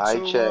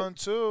 Mic check. 1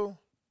 2.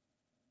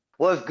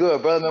 What's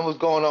good, brother? Man, what's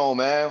going on,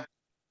 man?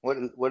 What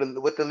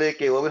the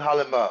lick is? What we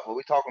hollering about? What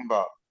we talking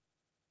about?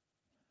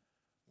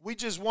 We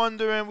just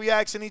wondering, we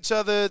asking each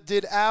other,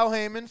 did Al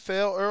Haymon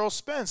fail Errol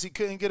Spence? He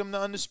couldn't get him the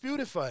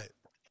undisputed fight.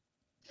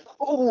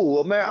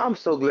 Oh, man, I'm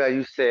so glad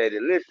you said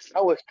it. Listen,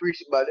 I was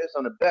preaching about this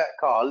on the back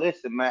call.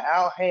 Listen, man,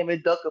 Al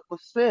Haymon ducking for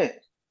Spence.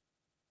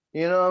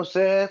 You know what I'm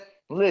saying?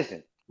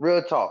 Listen,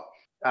 real talk.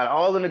 Out of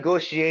all the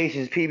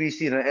negotiations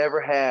PBC done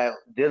ever had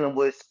dealing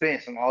with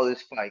Spence and all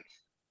his fights,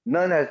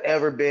 none has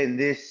ever been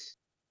this,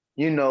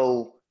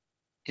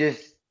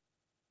 just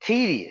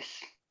tedious.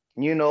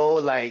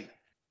 Like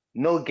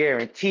no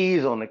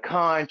guarantees on the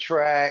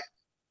contract.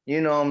 You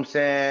know what I'm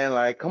saying?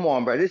 Like, come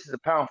on, bro. This is a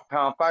pound for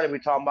pound fighter we're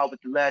talking about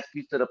with the last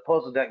piece of the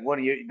puzzle that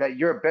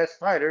your best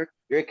fighter,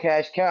 your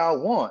cash cow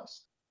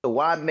wants. So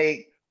why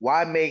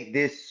make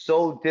this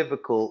so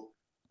difficult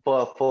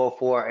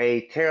for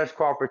a Terrence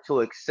Crawford to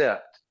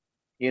accept?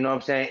 You know what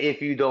I'm saying?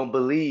 If you don't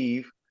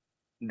believe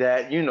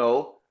that,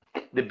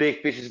 the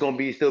big fish is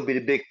gonna still be the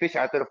big fish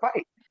after the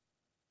fight.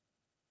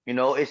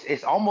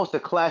 It's almost a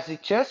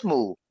classic chess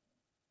move.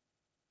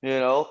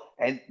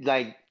 And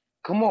like,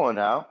 come on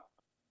now.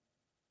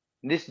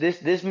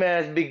 This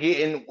man's been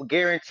getting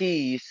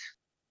guarantees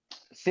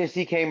since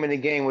he came in the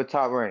game with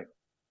Top Rank.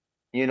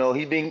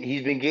 He's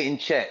been getting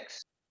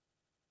checks.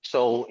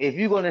 So if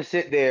you're gonna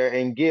sit there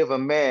and give a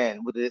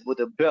man with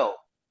a belt,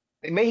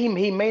 he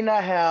may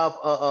not have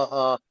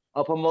a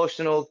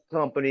promotional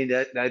company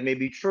that may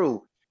be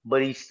true,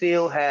 but he's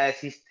still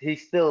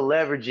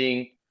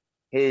leveraging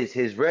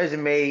his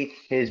resume,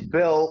 his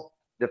belt,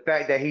 the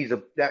fact that he's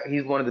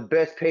one of the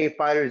best paid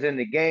fighters in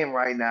the game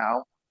right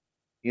now.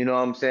 You know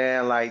what I'm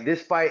saying? Like,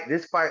 this fight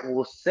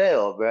will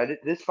sell, bro.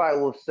 This fight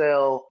will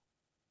sell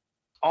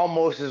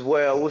almost as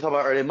well. We'll talk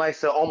about earlier. It might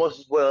sell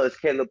almost as well as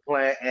Caleb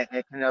Plant and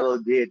Canelo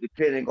did,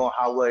 depending on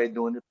how well they're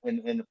doing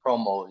in the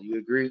promos. You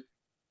agree?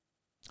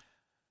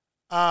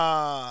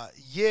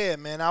 Yeah,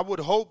 man. I would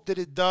hope that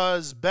it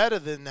does better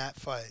than that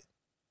fight.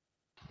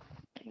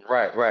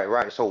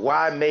 Right. So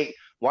why make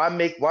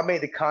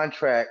the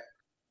contract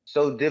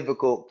so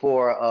difficult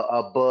for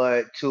a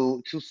bud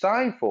to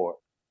sign for?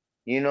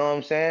 You know what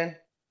I'm saying?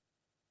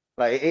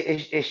 Like,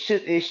 it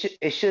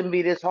shouldn't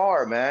be this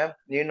hard, man.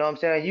 You know what I'm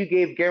saying? You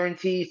gave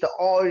guarantees to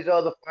all these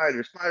other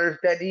fighters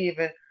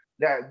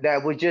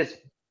that were just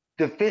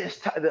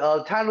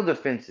title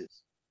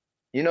defenses.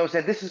 You know what I'm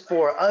saying? This is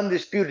for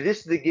Undisputed. This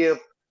is to give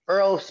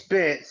Earl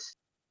Spence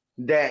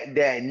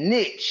that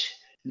niche,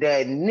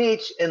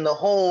 in the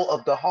hole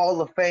of the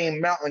Hall of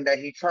Fame mountain that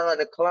he trying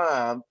to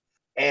climb,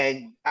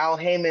 and Al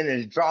Heyman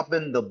is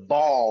dropping the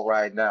ball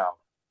right now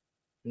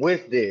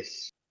with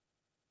this.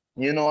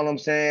 You know what I'm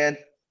saying?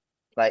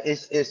 Like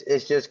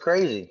it's just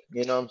crazy.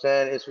 You know what I'm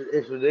saying?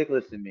 It's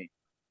ridiculous to me.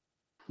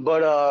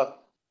 But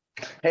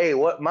hey,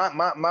 what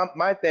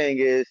my thing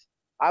is,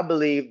 I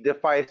believe the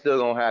fight's still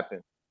gonna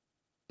happen.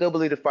 Still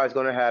believe the fight's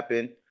gonna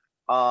happen.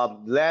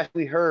 Last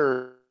we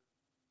heard,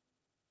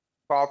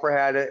 Crawford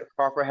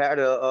had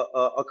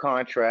a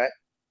contract.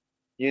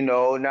 You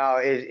know, now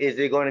is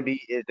it going to be,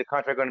 is the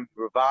contract going to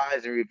be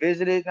revised and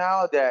revisited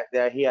now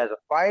that he has a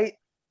fight,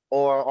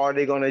 or are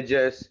they going to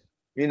just,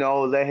 you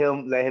know, let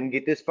him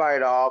get this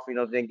fight off, you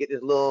know, then get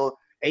this little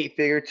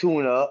 8-figure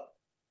tune up,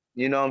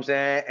 you know what I'm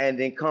saying, and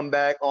then come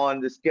back on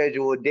the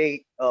scheduled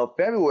date of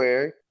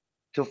February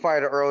to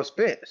fight Earl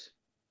Spence?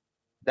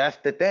 That's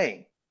the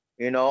thing.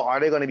 You know, are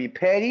they going to be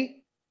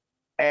petty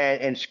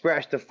and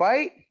scratch the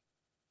fight,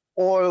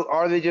 or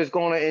are they just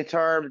going to, in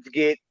terms,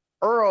 get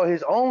Earl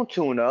his own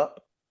tune up,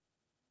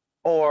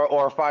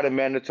 or fight a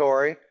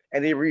mandatory,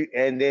 and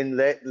then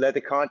let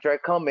the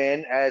contract come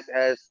in as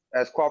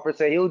Crawford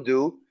said he'll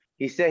do.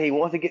 He said he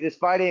wants to get this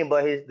fight in,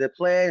 but the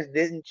plans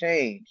didn't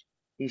change.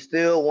 He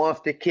still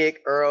wants to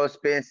kick Earl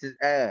Spence's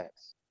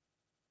ass.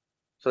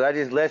 So that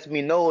just lets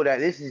me know that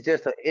this is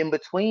just an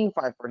in-between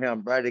fight for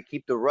him, bro, to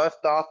keep the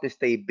rust off, to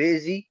stay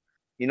busy.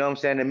 You know what I'm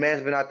saying? The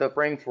man's been out the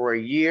ring for a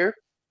year.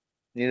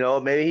 You know,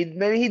 maybe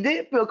he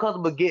did feel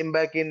comfortable getting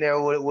back in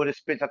there with a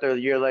Spence after a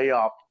year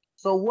layoff.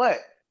 So what?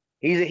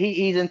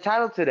 He's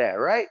entitled to that,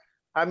 right?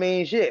 I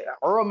mean, shit.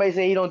 Earl may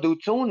say he don't do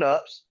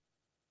tune-ups,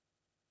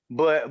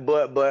 but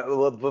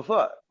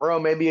fuck, Earl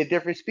may be a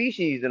different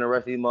species than the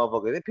rest of these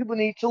motherfuckers. People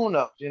need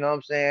tune-ups. You know what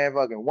I'm saying?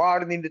 Fucking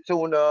Wilder need to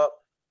tune up.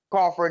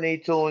 Crawford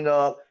need tune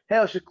up.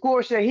 Hell,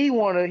 Shakur said he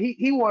want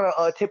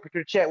a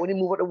temperature check when he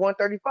move up to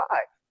 135.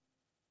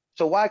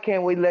 So why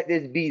can't we let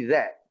this be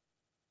that?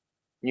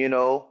 You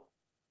know.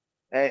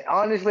 And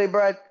honestly,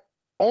 bro,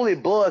 only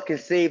blood can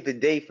save the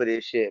day for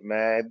this shit,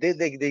 man.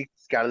 They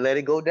gotta let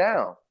it go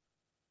down.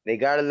 They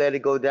gotta let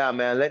it go down,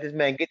 man. Let this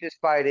man get this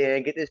fight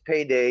in, get this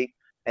payday,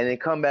 and then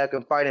come back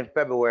and fight in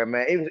February,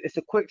 man. It's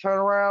a quick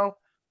turnaround,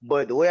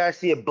 but the way I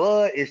see it,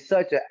 Bud is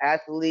such an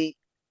athlete.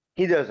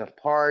 He doesn't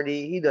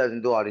party. He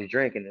doesn't do all this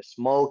drinking and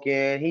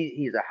smoking.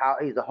 He's a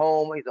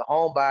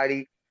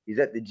homebody. He's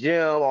at the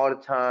gym all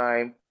the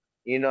time.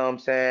 You know what I'm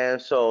saying?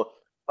 So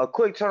a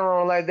quick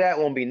turnaround like that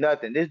won't be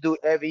nothing. This dude,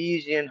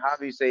 Eviesian, how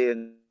do you say it?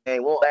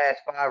 Won't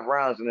last 5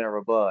 rounds in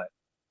there, Bud.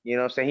 You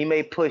know what I'm saying? He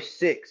may push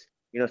 6.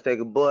 You know, say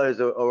Bud is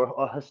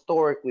a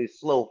historically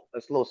slow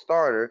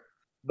starter,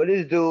 but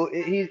this dude,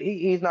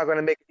 he's not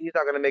gonna make it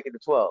to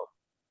 12.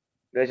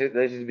 Let's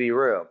just be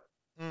real.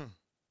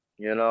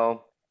 You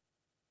know.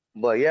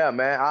 But yeah,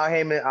 man, Al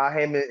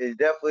Heyman is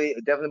definitely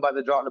about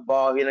to drop the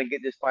ball. He gonna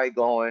get this fight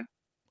going.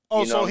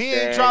 Oh, you know so he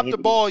ain't dropped the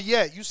ball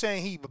yet. You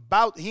saying he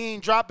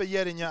ain't dropped it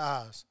yet in your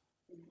eyes?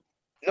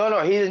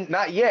 No, he didn't,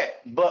 not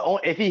yet.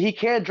 But if he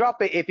can't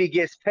drop it if he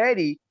gets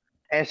petty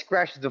and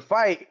scratches the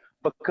fight,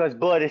 because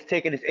Bud is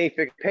taking his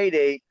 8-figure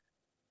payday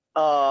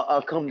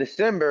come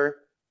December,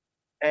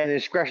 and then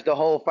scratch the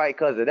whole fight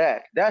because of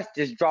that. That's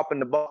just dropping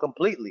the ball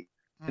completely.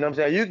 You know what I'm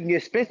saying? You can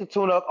get Spencer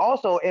tune up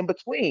also in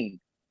between.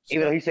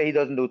 Even though he said he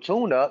doesn't do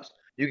tune-ups,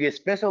 you get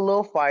Spencer a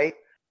little fight,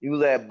 you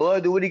let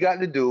Bud do what he got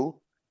to do,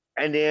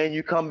 and then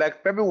you come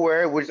back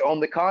February, which is on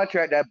the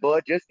contract that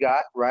Bud just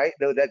got, right?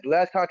 That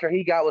last contract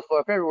he got was for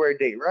a February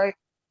date, right?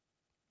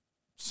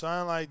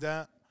 Something like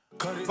that.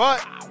 But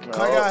I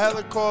got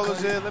hella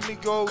callers here. Let me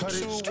go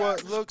to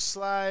what looks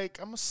like,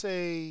 I'm going to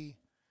say,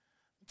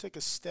 take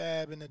a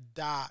stab in the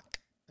doc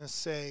and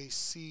say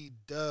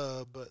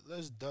C-Dub, but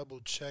let's double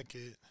check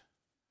it.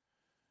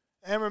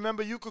 And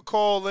remember, you could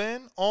call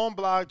in on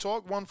Blog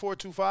Talk,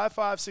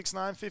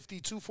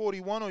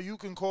 1425-569-5241, or you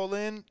can call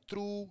in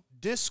through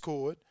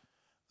Discord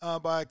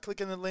by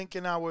clicking the link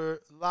in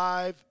our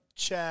live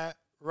chat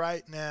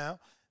right now.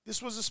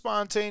 This was a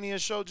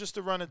spontaneous show just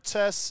to run a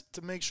test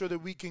to make sure that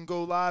we can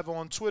go live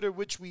on Twitter,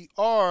 which we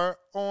are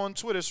on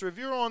Twitter. So if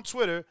you're on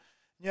Twitter and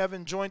you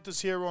haven't joined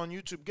us here on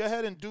YouTube, go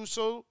ahead and do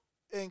so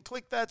and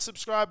click that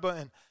subscribe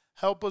button.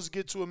 Help us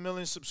get to 1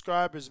 million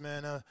subscribers,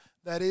 man.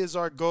 That is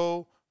our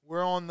goal.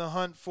 We're on the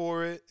hunt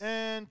for it,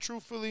 and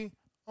truthfully,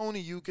 only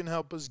you can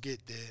help us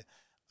get there.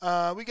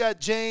 We got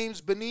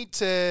James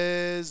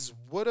Benitez.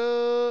 What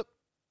up?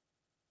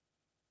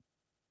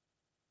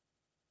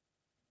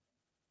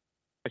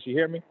 You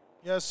hear me?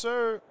 Yes,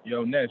 sir.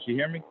 Yo, Ness, you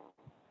hear me?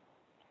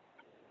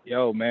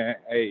 Yo, man.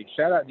 Hey,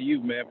 shout out to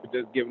you, man, for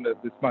just giving us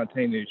this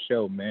spontaneous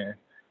show, man.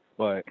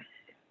 But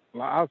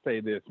I'll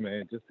say this,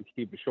 man, just to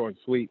keep it short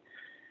and sweet.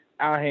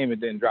 Al Heyman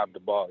didn't drop the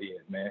ball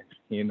yet, man.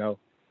 You know,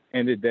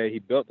 end of the day, he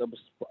built up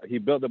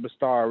a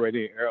star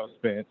already in Errol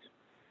Spence.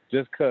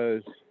 Just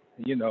because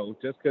he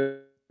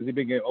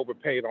been getting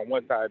overpaid on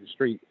one side of the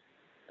street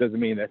doesn't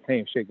mean that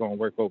same shit gonna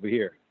work over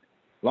here.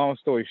 Long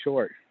story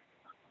short,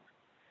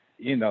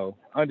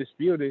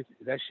 Undisputed,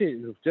 that shit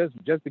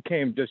just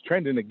became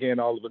trending again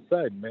all of a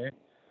sudden, man.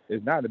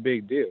 It's not a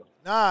big deal.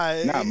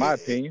 Nah, not in my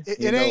opinion.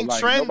 It ain't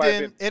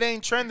trending. It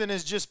ain't trending.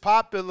 It's just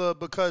popular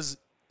because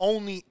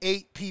only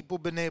 8 people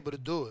been able to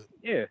do it.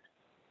 Yeah.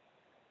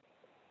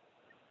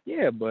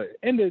 Yeah, but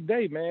end of the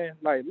day, man,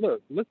 like,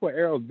 look what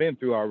Errol's been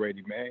through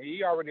already, man.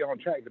 He already on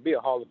track to be a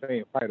Hall of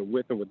Fame fighter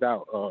with or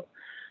without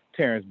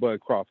Terrence Bud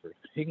Crawford.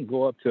 He can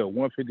go up to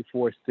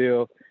 154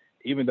 still,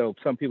 even though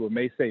some people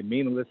may say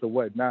meaningless or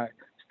whatnot,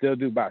 still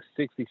do about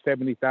 60,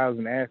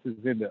 70,000 asses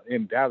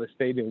in Dallas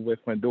Stadium with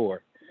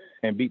Fundor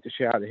and beat the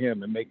shit out of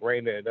him and make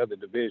reign in another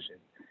division.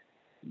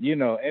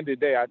 End of the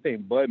day, I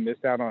think Bud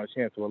missed out on a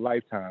chance of a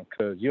lifetime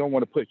because you don't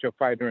want to put your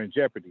fighter in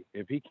jeopardy.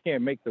 If he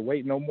can't make the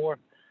weight no more,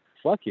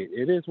 fuck it.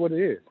 It is what it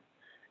is.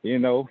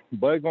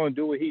 Bud going to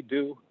do what he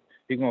do.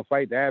 He going to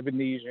fight the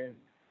Avenesian.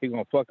 He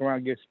going to fuck around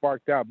and get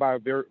sparked out by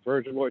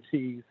Virgil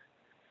Ortiz.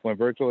 When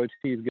Virgil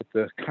Ortiz gets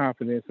the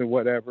confidence and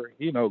whatever,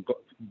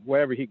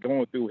 whatever he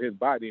going through his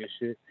body and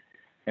shit,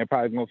 and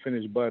probably going to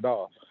finish Bud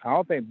off. I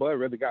don't think Bud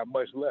really got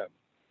much left.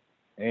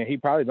 And he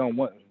probably don't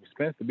want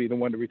Spence to be the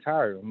one to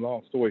retire him,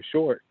 long story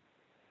short.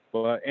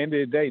 But end of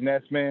the day,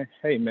 Ness, man,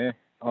 hey, man,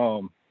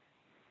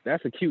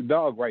 that's a cute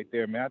dog right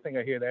there, man. I think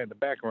I hear that in the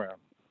background.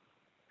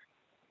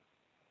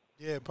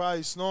 Yeah,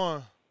 probably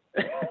snoring.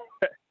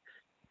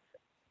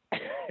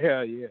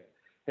 Hell yeah.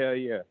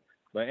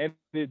 But end of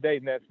the day,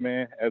 Ness,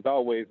 man, as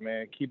always,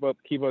 man, keep up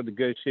the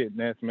good shit,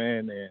 Ness,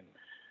 man.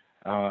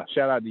 And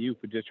shout out to you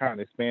for just trying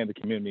to expand the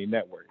community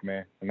network,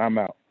 man. And I'm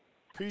out.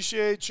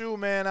 Appreciate you,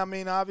 man. I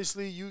mean,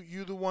 obviously,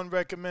 you the one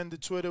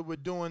recommended Twitter. We're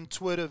doing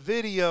Twitter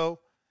video,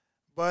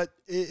 but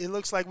it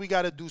looks like we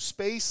got to do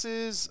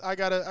spaces. I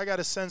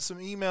gotta send some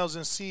emails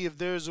and see if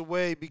there's a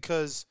way,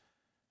 because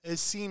it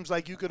seems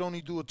like you could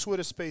only do a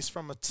Twitter space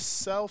from a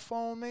cell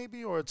phone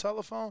maybe or a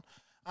telephone.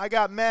 I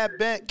got Matt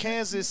Bent,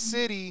 Kansas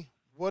City.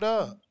 What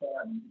up?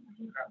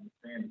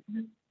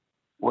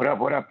 What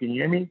up? Can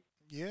you hear me?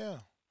 Yeah.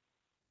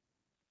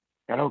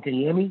 Hello, can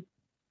you hear me?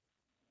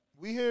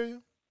 We hear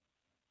you.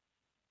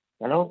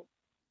 Hello?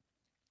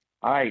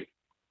 All right.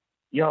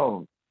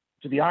 Yo,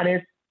 to be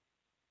honest,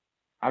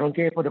 I don't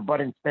care for the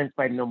Bud and Spence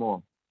fight no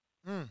more.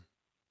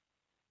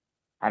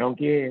 I don't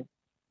care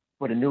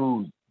for the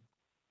news.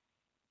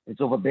 It's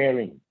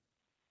overbearing.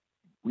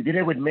 We did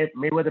it with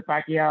Mayweather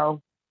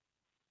Pacquiao.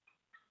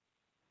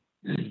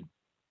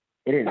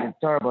 It's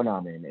terrible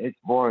now, man. It's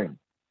boring.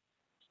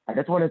 I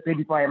just want to say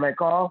before I end my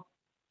call,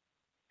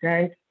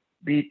 Tank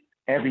beats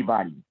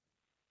everybody.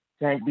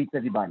 Tank beats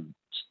everybody.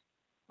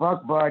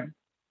 Fuck Bud,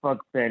 fuck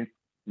Spence,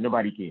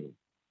 nobody cares.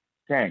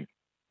 Tank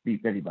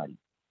beats everybody.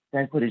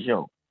 Thanks for the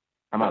show.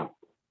 I'm out.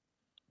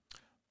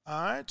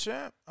 All right,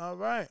 champ. All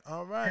right.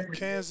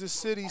 Kansas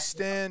City,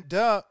 stand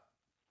up.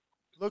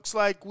 Looks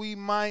like we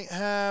might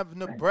have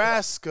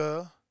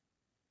Nebraska.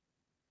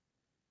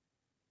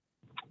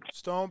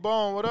 Stone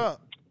Bone, what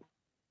up?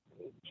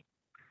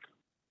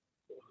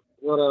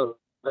 What up?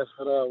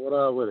 What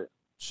up with it?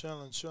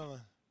 Chilling.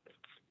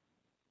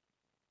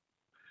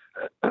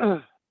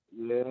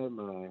 Yeah,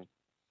 man.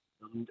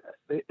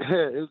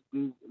 It's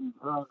these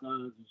guys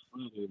is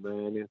funny,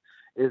 man.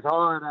 It's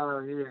hard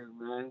out here,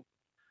 man.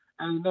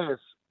 And Ness,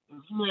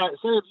 if you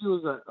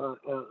was a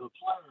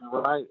player,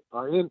 right,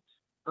 or you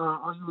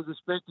was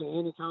expecting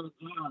any kind of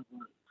job,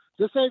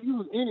 just say if you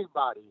was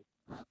anybody,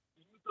 you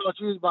thought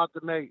you was about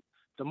to make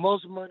the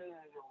most money in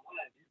your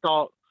life. You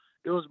thought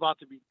it was about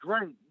to be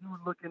great. You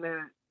were looking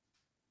at,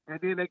 and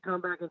then they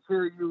come back and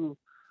tell you,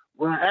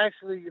 well,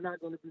 actually, you're not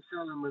going to be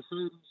selling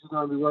Mercedes. You're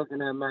going to be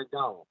working at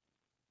McDonald's.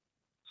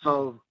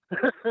 So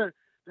that's the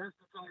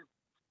type.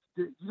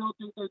 You don't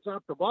think they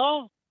dropped the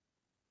ball?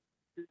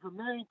 If a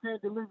man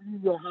can't deliver you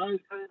your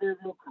highest payday of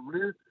your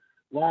career,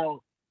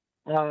 while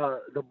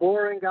the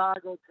boring guy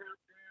go tap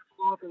dance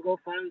off and go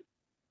fight.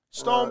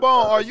 Stone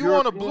Bone, are you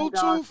on a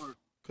Bluetooth?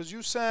 Because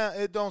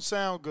it don't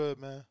sound good,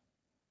 man.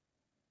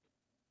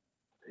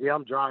 Yeah,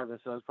 I'm driving,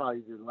 so it's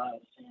probably just loud.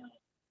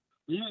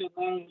 Yeah,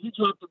 man, he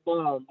dropped the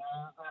ball, man.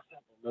 That's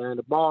simple, man.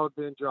 The ball's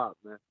been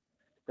dropped, man.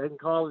 They can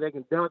call it, they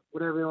can dunk,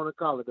 whatever you want to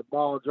call it. The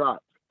ball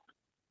dropped.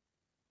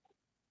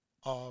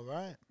 All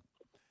right.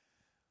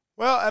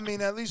 Well, I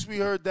mean, at least we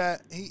heard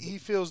that he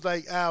feels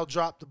like Al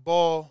dropped the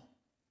ball,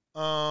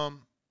 and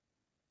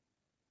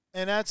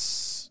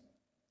that's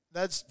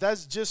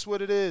just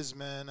what it is,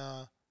 man.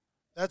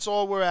 That's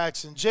all we're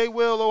asking. J.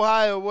 Will,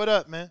 Ohio, what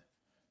up, man?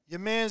 Your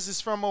man's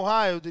is from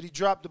Ohio. Did he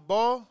drop the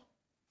ball?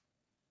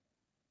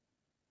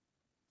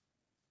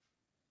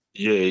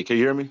 Yeah, can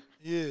you hear me?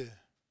 Yeah.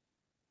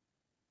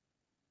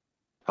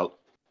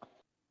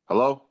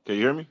 Hello? Can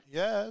you hear me?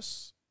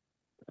 Yes.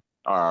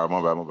 All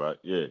right, my bad.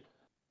 Yeah.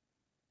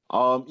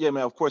 Yeah,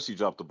 man, of course he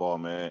dropped the ball,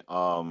 man.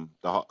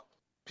 The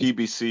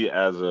PBC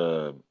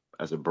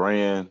as a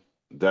brand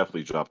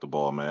definitely dropped the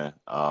ball, man.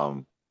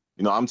 I'm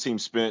Team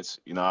Spence.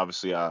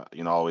 Obviously I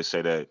always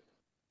say that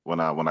when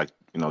I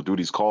do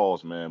these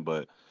calls, man,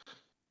 but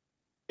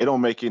it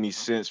don't make any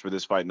sense for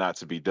this fight not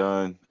to be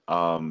done.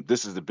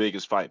 This is the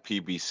biggest fight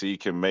PBC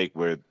can make,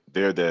 where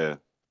they're the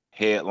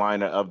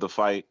headliner of the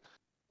fight.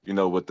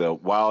 with the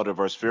Wilder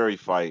versus Fury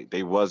fight,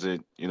 they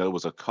wasn't, it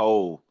was a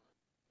cold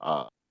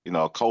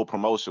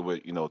promotion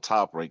with,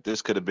 Top Rank.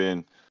 This could have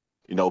been,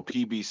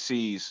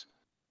 PBC's,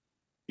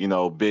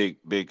 big,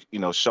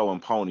 show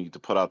and pony to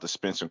put out the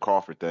Spence and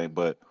Crawford thing.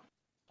 But,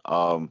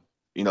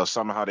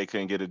 somehow they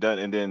couldn't get it done.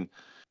 And then,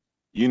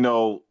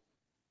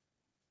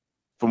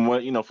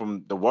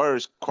 from the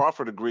words,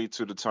 Crawford agreed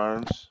to the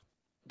terms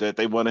that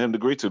they wanted him to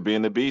agree to,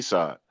 being the B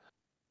side.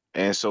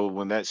 And so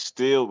when they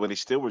still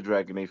were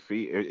dragging their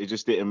feet, it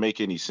just didn't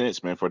make any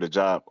sense, man, for the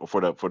job or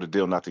for the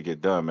deal not to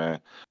get done, man.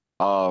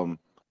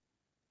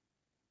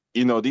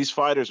 These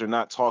fighters are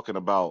not talking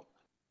about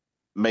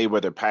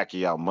Mayweather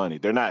Pacquiao money.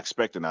 They're not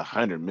expecting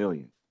 $100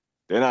 million.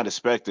 They're not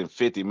expecting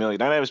 $50 million.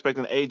 They're not even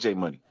expecting AJ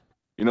money.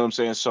 You know what I'm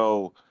saying?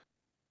 So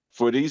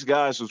for these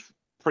guys who's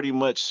pretty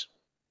much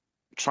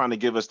trying to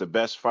give us the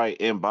best fight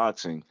in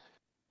boxing,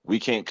 we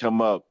can't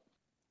come up.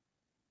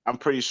 I'm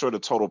pretty sure the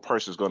total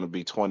purse is going to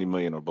be 20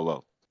 million or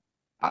below.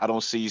 I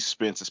don't see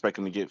Spence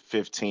expecting to get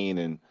 15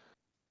 and,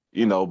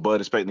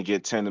 Bud expecting to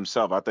get 10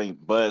 himself. I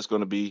think Bud's going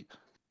to be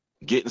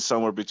getting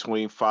somewhere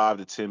between 5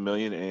 to 10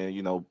 million,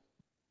 and,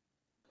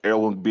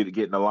 Errol will be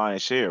getting the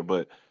lion's share.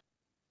 But,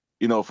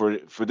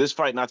 for this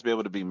fight not to be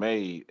able to be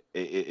made,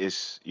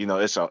 it's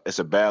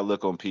a bad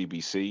look on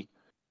PBC.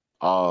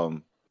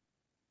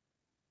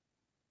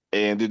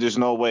 And there's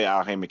no way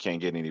Al Haymon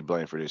can't get any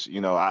blame for this.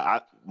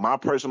 My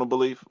personal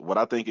belief, what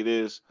I think it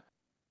is,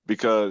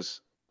 because,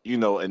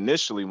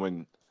 initially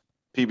when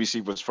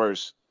PBC was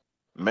first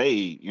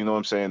made,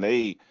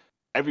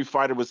 every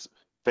fighter was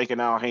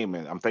thinking Al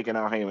Haymon. I'm thinking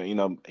Al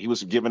Haymon. He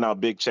was giving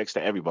out big checks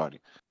to everybody.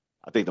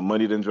 I think the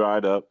money done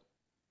dried up.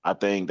 I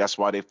think that's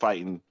why they're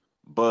fighting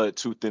Bud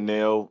tooth and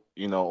nail,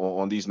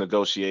 on these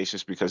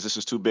negotiations, because this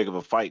is too big of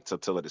a fight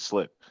to let it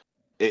slip.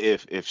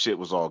 If shit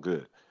was all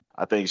good.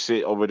 I think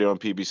shit over there on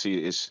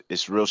PBC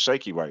it's real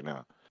shaky right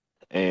now,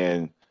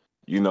 and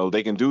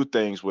they can do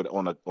things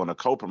on a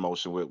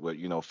co-promotion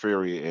with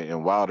Fury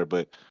and Wilder,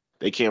 but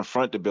they can't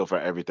front the bill for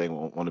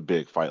everything on a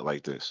big fight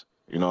like this.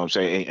 You know what I'm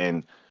saying?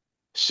 And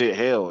shit,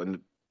 hell, and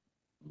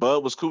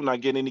Bud was cool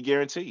not getting any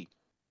guarantee.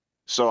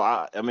 So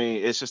I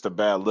mean, it's just a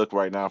bad look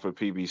right now for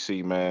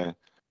PBC, man.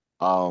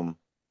 And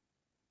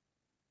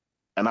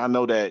I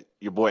know that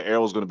your boy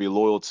Errol's going to be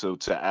loyal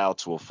to Al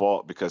to a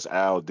fault, because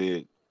Al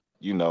did,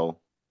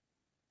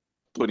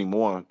 put him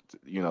on,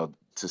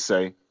 to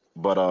say.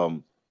 But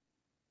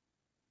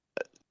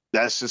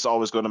that's just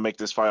always going to make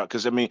this fight out.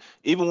 Because, I mean,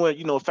 even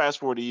when, fast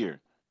forward a year,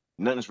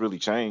 nothing's really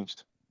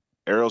changed.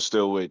 Errol's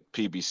still with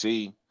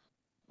PBC.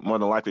 More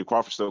than likely,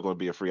 Crawford's still going to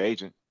be a free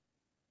agent.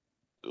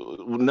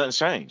 Nothing's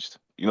changed.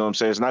 You know what I'm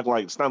saying? It's not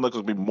like going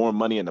to be more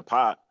money in the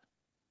pot.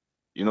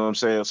 You know what I'm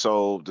saying?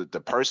 So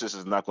the purses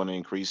is not going to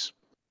increase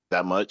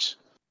that much.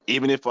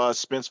 Even if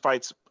Spence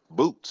fights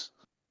Boots,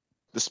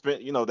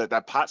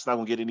 that pot's not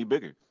going to get any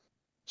bigger.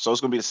 So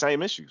it's going to be the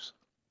same issues.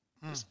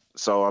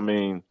 So, I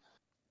mean,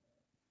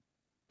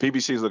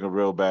 PBC is looking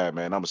real bad,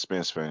 man. I'm a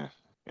Spence fan,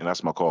 and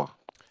that's my call.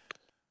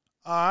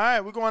 All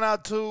right, we're going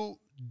out to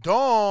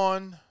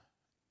Dawn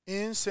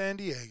in San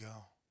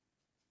Diego.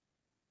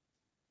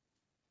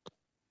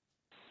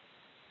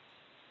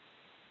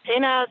 Hey,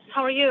 Nas,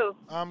 how are you?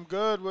 I'm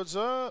good. What's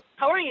up?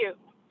 How are you?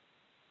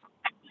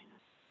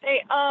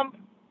 Hey, I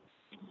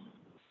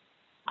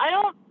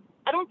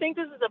don't think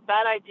this is a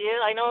bad idea.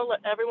 I know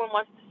everyone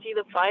wants to see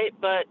the fight,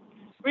 but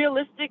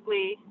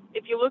realistically,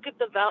 if you look at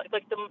the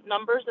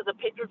numbers of the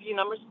pay-per-view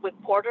numbers with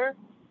Porter,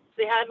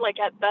 they had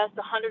at best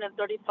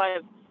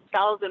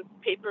 135,000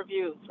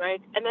 pay-per-views,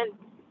 right? And then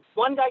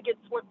one guy gets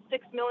 $6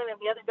 million and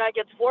the other guy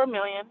gets $4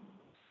 million.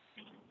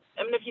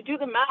 I mean, if you do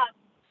the math,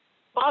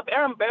 Bob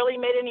Arum barely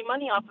made any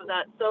money off of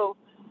that. So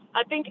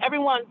I think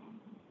everyone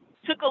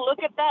took a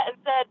look at that and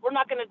said, we're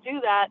not going to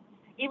do that,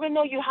 even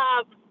though you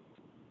have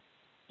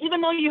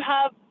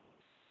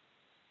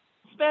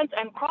Spence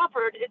and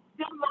Crawford, it's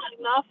still not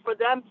enough for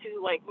them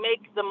to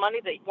make the money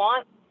they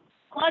want.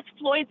 Plus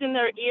Floyd's in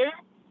their ear,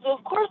 so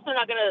of course they're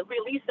not going to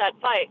release that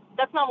fight.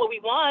 That's not what we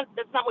want.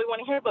 That's not what we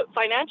want to hear. But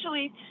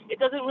financially, it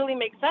doesn't really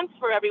make sense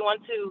for everyone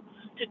to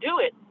do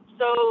it.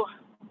 So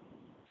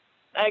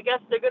I guess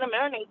they're going to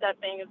marinate that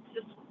thing. It's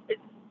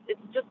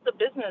just the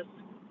business.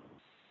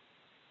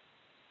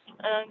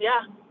 And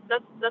yeah,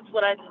 that's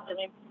what I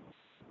think.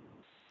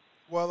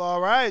 Well,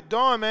 all right,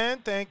 Dawn, man.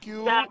 Thank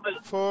you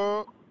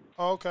for.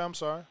 Oh, okay, I'm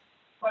sorry.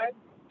 What?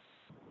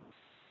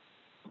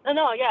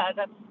 No, yeah,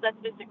 that's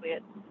basically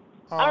it.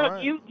 I don't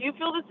know. Do you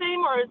feel the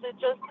same, or is it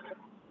just?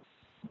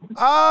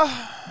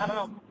 I don't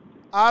know.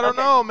 I don't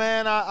know,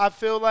 man. I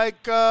feel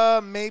like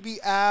maybe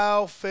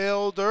Al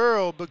failed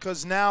Errol,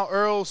 because now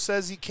Errol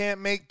says he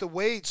can't make the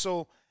weight.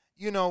 So,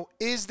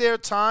 is there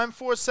time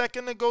for a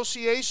second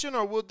negotiation,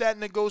 or will that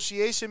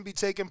negotiation be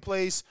taking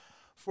place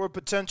for a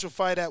potential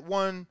fight at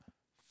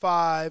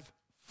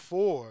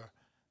 154?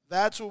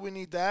 That's what we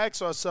need to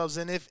ask ourselves.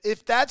 And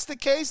if that's the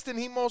case, then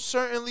he most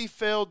certainly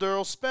failed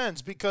Errol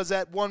Spence, because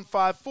at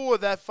 154,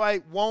 that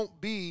fight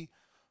won't be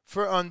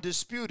for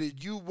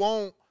Undisputed. You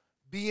won't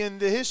be in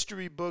the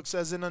history books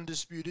as an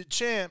Undisputed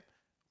champ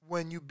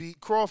when you beat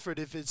Crawford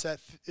if it's at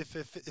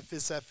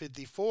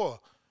 54,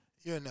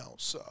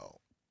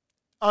 So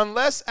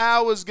unless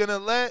Al is gonna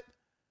let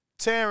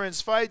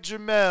Terrence fight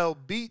Jermell,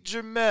 beat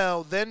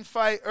Jermell, then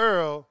fight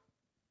Errol,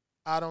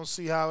 I don't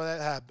see how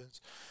that happens.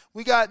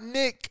 We got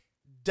Nick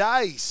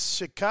Dice,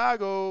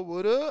 Chicago.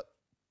 What up?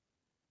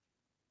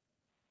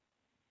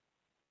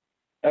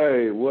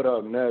 Hey, what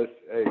up, Ness?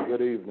 Hey,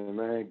 good evening,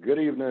 man. Good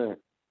evening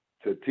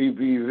to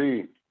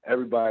TBV.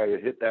 Everybody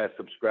hit that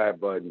subscribe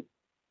button.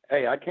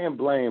 Hey, I can't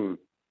blame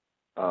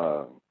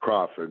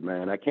Crawford,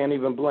 man. I can't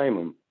even blame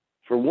him.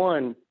 For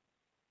one,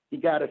 he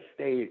got to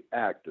stay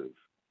active.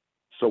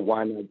 So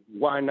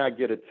why not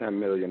get a $10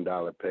 million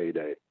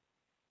payday?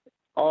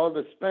 All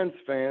the Spence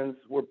fans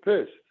were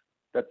pissed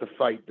that the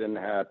fight didn't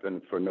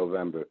happen for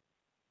November.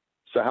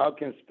 So how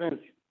can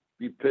Spence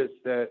be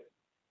pissed at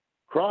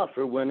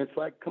Crawford when it's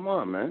like, come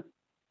on, man.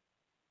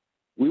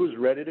 We was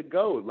ready to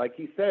go. Like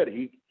he said,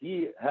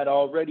 he had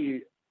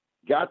already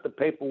got the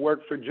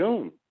paperwork for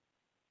June.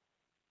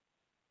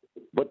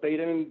 But they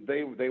didn't,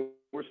 they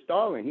were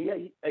stalling.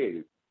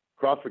 Hey,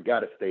 Crawford got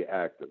to stay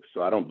active,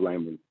 so I don't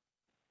blame him.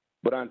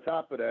 But on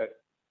top of that,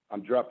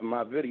 I'm dropping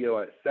my video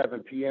at 7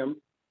 p.m.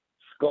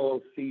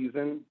 Skull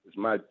Season is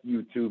my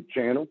YouTube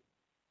channel.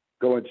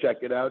 Go and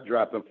check it out.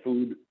 Dropping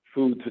food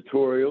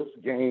tutorials,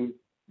 game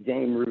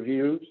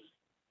reviews.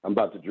 I'm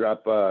about to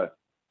drop a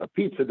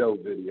pizza dough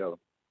video.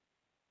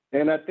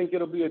 And I think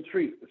it'll be a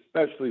treat,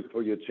 especially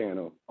for your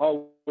channel.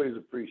 Always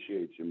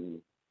appreciate you,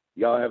 man.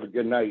 Y'all have a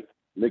good night.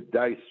 Nick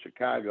Dice,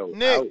 Chicago.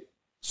 Nick, out.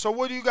 So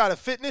what do you got, a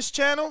fitness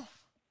channel?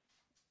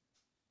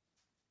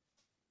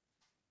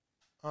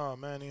 Oh,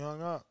 man, he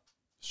hung up.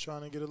 Just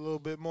trying to get a little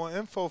bit more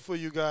info for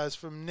you guys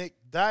from Nick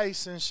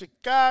Dice in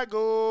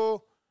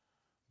Chicago.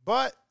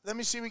 But let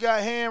me see, we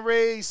got hand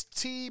raised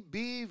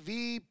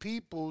TBV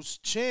People's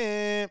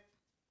Champ.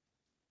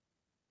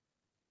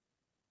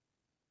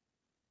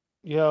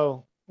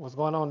 Yo, what's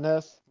going on,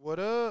 Ness? What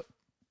up?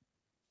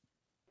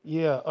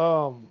 Yeah,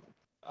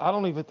 I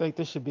don't even think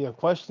this should be a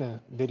question.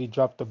 Did he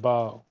drop the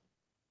ball?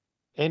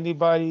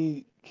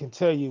 Anybody can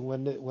tell you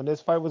when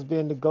this fight was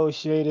being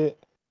negotiated,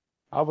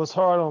 I was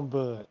hard on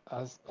Bud.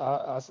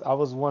 I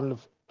was one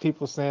of the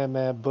people saying,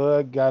 man,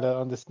 Bud gotta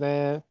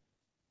understand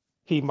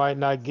he might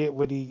not get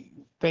what he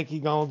think he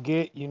gonna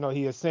get. You know,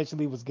 he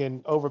essentially was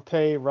getting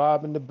overpaid,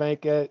 robbing the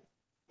bank at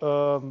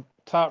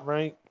top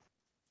rank.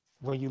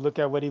 When you look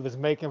at what he was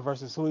making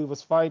versus who he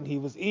was fighting, he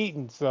was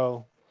eating.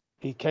 So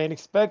he can't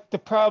expect to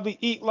probably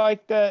eat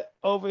like that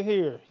over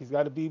here. He's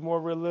got to be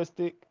more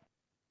realistic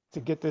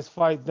to get this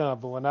fight done.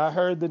 But when I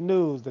heard the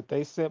news that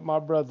they sent my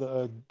brother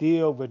a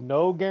deal with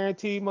no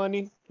guarantee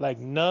money, like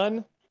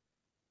none,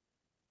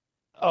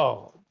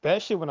 oh,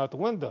 that shit went out the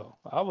window.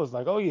 I was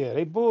like, oh yeah,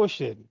 they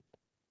bullshitting.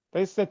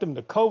 They sent him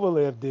the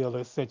Kovalev deal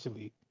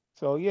essentially.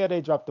 So yeah,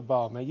 they dropped the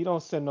ball, man. You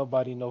don't send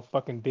nobody no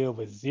fucking deal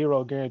with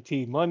zero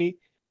guaranteed money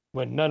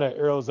when none of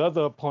Errol's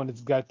other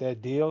opponents got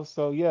that deal.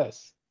 So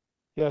yes,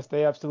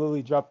 they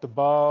absolutely dropped the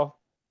ball.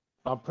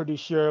 I'm pretty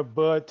sure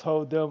Bud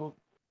told them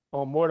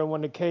on more than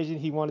one occasion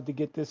he wanted to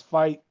get this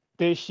fight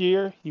this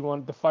year. He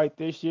wanted to fight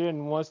this year,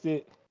 and once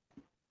it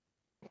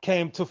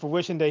came to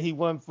fruition that he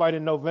wouldn't fight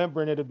in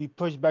November and it'll be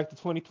pushed back to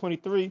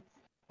 2023,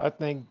 I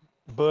think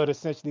Bud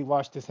essentially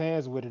washed his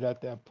hands with it at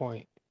that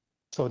point.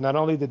 So not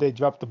only did they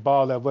drop the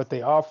ball at what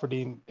they offered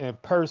him in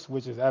purse,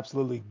 which is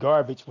absolutely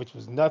garbage, which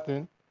was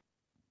nothing,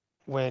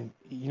 when,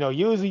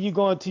 usually you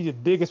go into your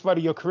biggest fight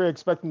of your career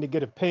expecting to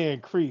get a pay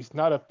increase,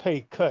 not a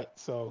pay cut.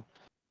 So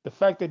the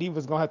fact that he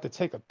was going to have to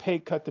take a pay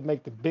cut to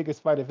make the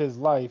biggest fight of his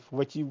life,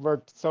 which he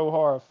worked so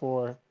hard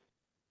for,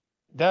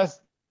 that's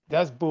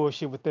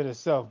bullshit within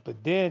itself.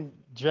 But then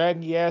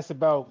dragging your ass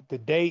about the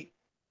date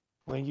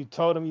when you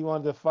told him you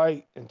wanted to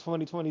fight in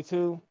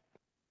 2022.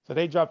 So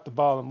they dropped the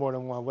ball in more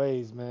than one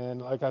ways, man.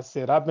 Like I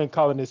said, I've been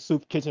calling this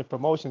Soup Kitchen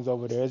Promotions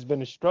over there. It's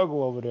been a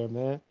struggle over there,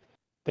 man.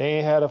 They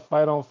ain't had a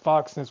fight on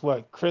Fox since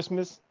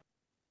Christmas?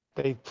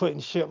 They putting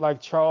shit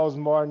like Charles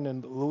Martin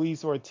and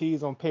Luis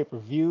Ortiz on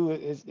pay-per-view.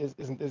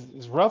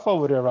 It's rough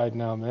over there right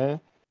now, man.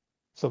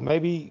 So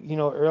maybe,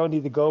 Errol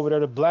need to go over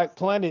there to Black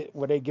Planet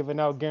where they giving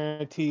out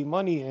guaranteed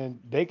money and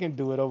they can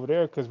do it over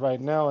there because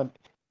right now, Al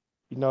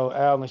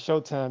and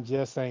Showtime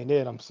just ain't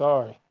it. I'm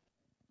sorry.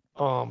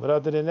 But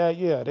other than that,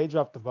 yeah, they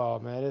dropped the ball,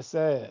 man. It's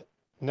sad.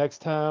 Next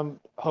time,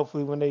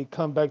 hopefully when they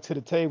come back to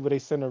the table, they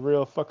send a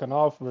real fucking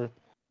offer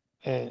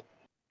and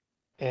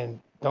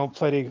don't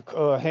play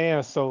their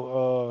hands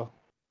so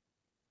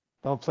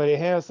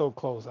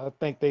close. I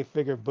think they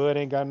figured Bud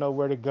ain't got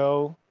nowhere to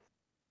go.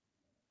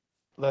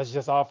 Let's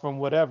just offer him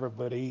whatever.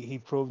 But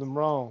he proved them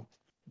wrong.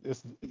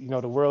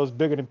 The world's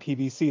bigger than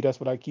PBC.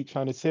 That's what I keep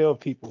trying to tell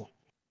people.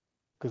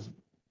 Because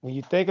when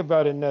you think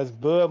about it, Ness,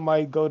 Bud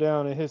might go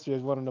down in history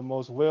as one of the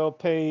most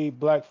well-paid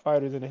black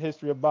fighters in the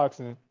history of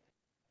boxing,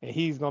 and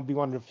he's gonna be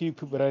one of the few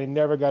people that ain't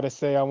never got to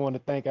say, "I want to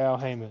thank Al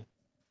Haymon."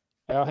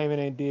 Al Haymon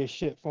ain't did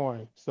shit for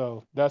him.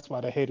 So that's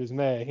why the haters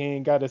mad. He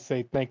ain't got to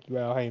say thank you,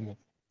 Al Haymon.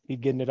 He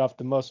getting it off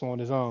the muscle on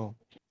his own.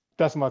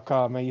 That's my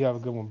call, man. You have a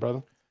good one,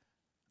 brother.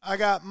 I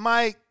got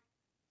Mike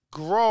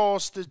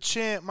Gross, the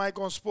champ. Mike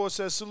on Sports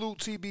says, salute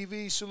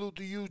TBV. Salute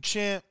to you,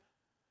 champ.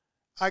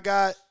 I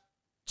got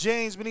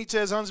James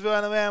Benitez, Huntsville,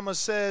 Alabama,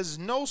 says,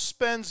 no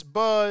Spence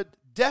Bud,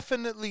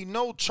 definitely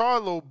no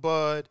Charlo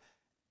Bud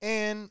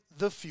in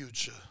the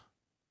future.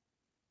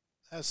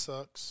 That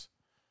sucks.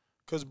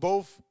 Because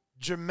both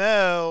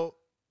Jamel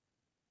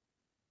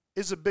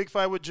is a big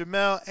fight with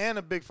Jamel and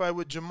a big fight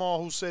with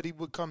Jamal, who said he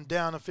would come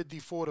down to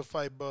 54 to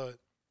fight Bud.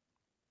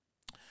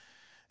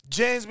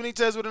 James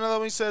Benitez with another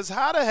one. He says,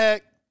 how the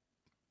heck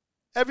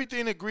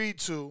everything agreed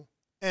to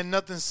and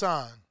nothing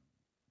signed?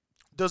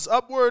 Does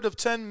upward of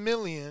 10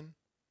 million,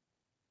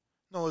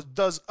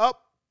 does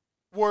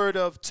upward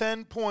of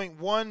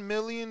 10.1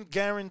 million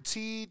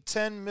guaranteed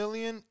 10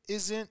 million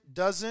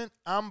doesn't?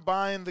 I'm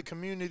buying the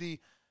community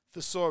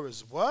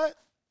thesaurus. What?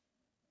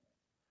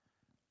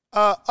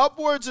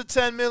 Upwards of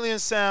 10 million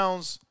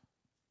sounds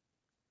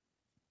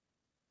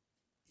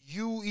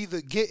you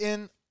either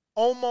getting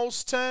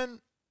almost 10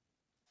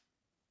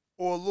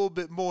 or a little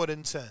bit more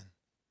than 10.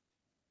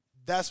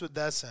 That's what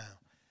that sounds.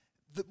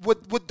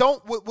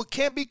 What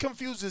can't be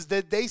confused is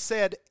that they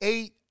said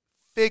 8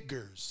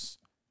 figures.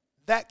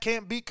 That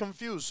can't be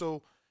confused.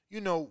 So,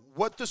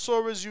 what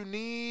thesaurus you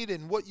need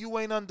and what you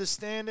ain't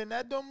understanding,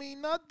 that don't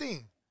mean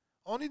nothing.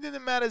 Only thing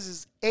that matters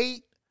is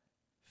 8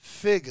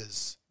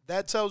 figures.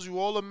 That tells you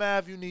all the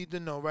math you need to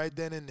know right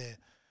then and there.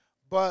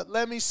 But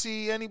let me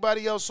see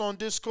anybody else on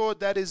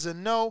Discord. That is a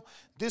no.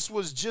 This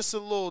was just a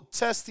little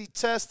testy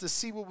test to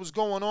see what was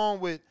going on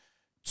with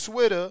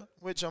Twitter,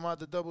 which I'm about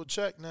to double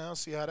check now,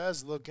 see how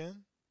that's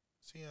looking.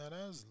 There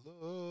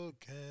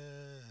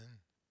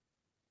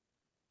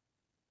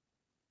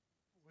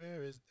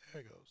it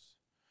goes.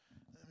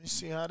 Let me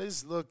see how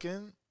this is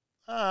looking.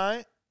 All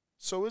right.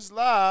 So it's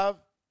live.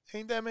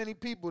 Ain't that many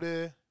people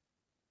there.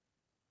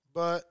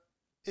 But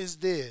it's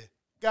there.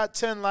 Got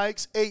 10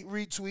 likes, 8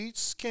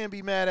 retweets. Can't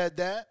be mad at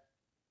that.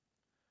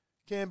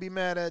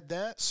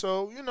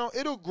 So,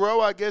 it'll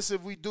grow, I guess,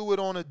 if we do it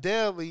on a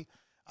daily.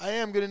 I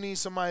am going to need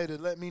somebody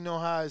to let me know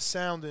how it's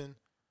sounding,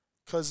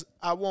 because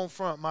I won't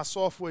front. My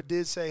software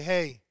did say,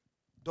 hey,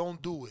 don't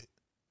do it.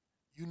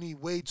 You need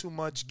way too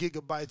much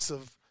gigabytes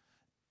of,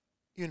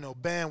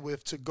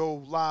 bandwidth to go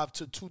live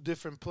to 2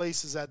 different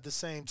places at the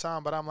same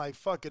time. But I'm like,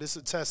 fuck it, it's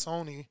a test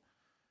only.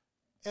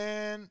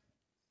 And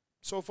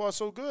so far,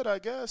 so good, I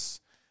guess.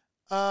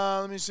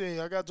 Let me see.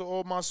 I got to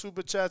all my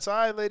super chats. All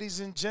right, ladies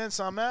and gents,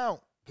 I'm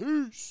out.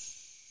 Peace.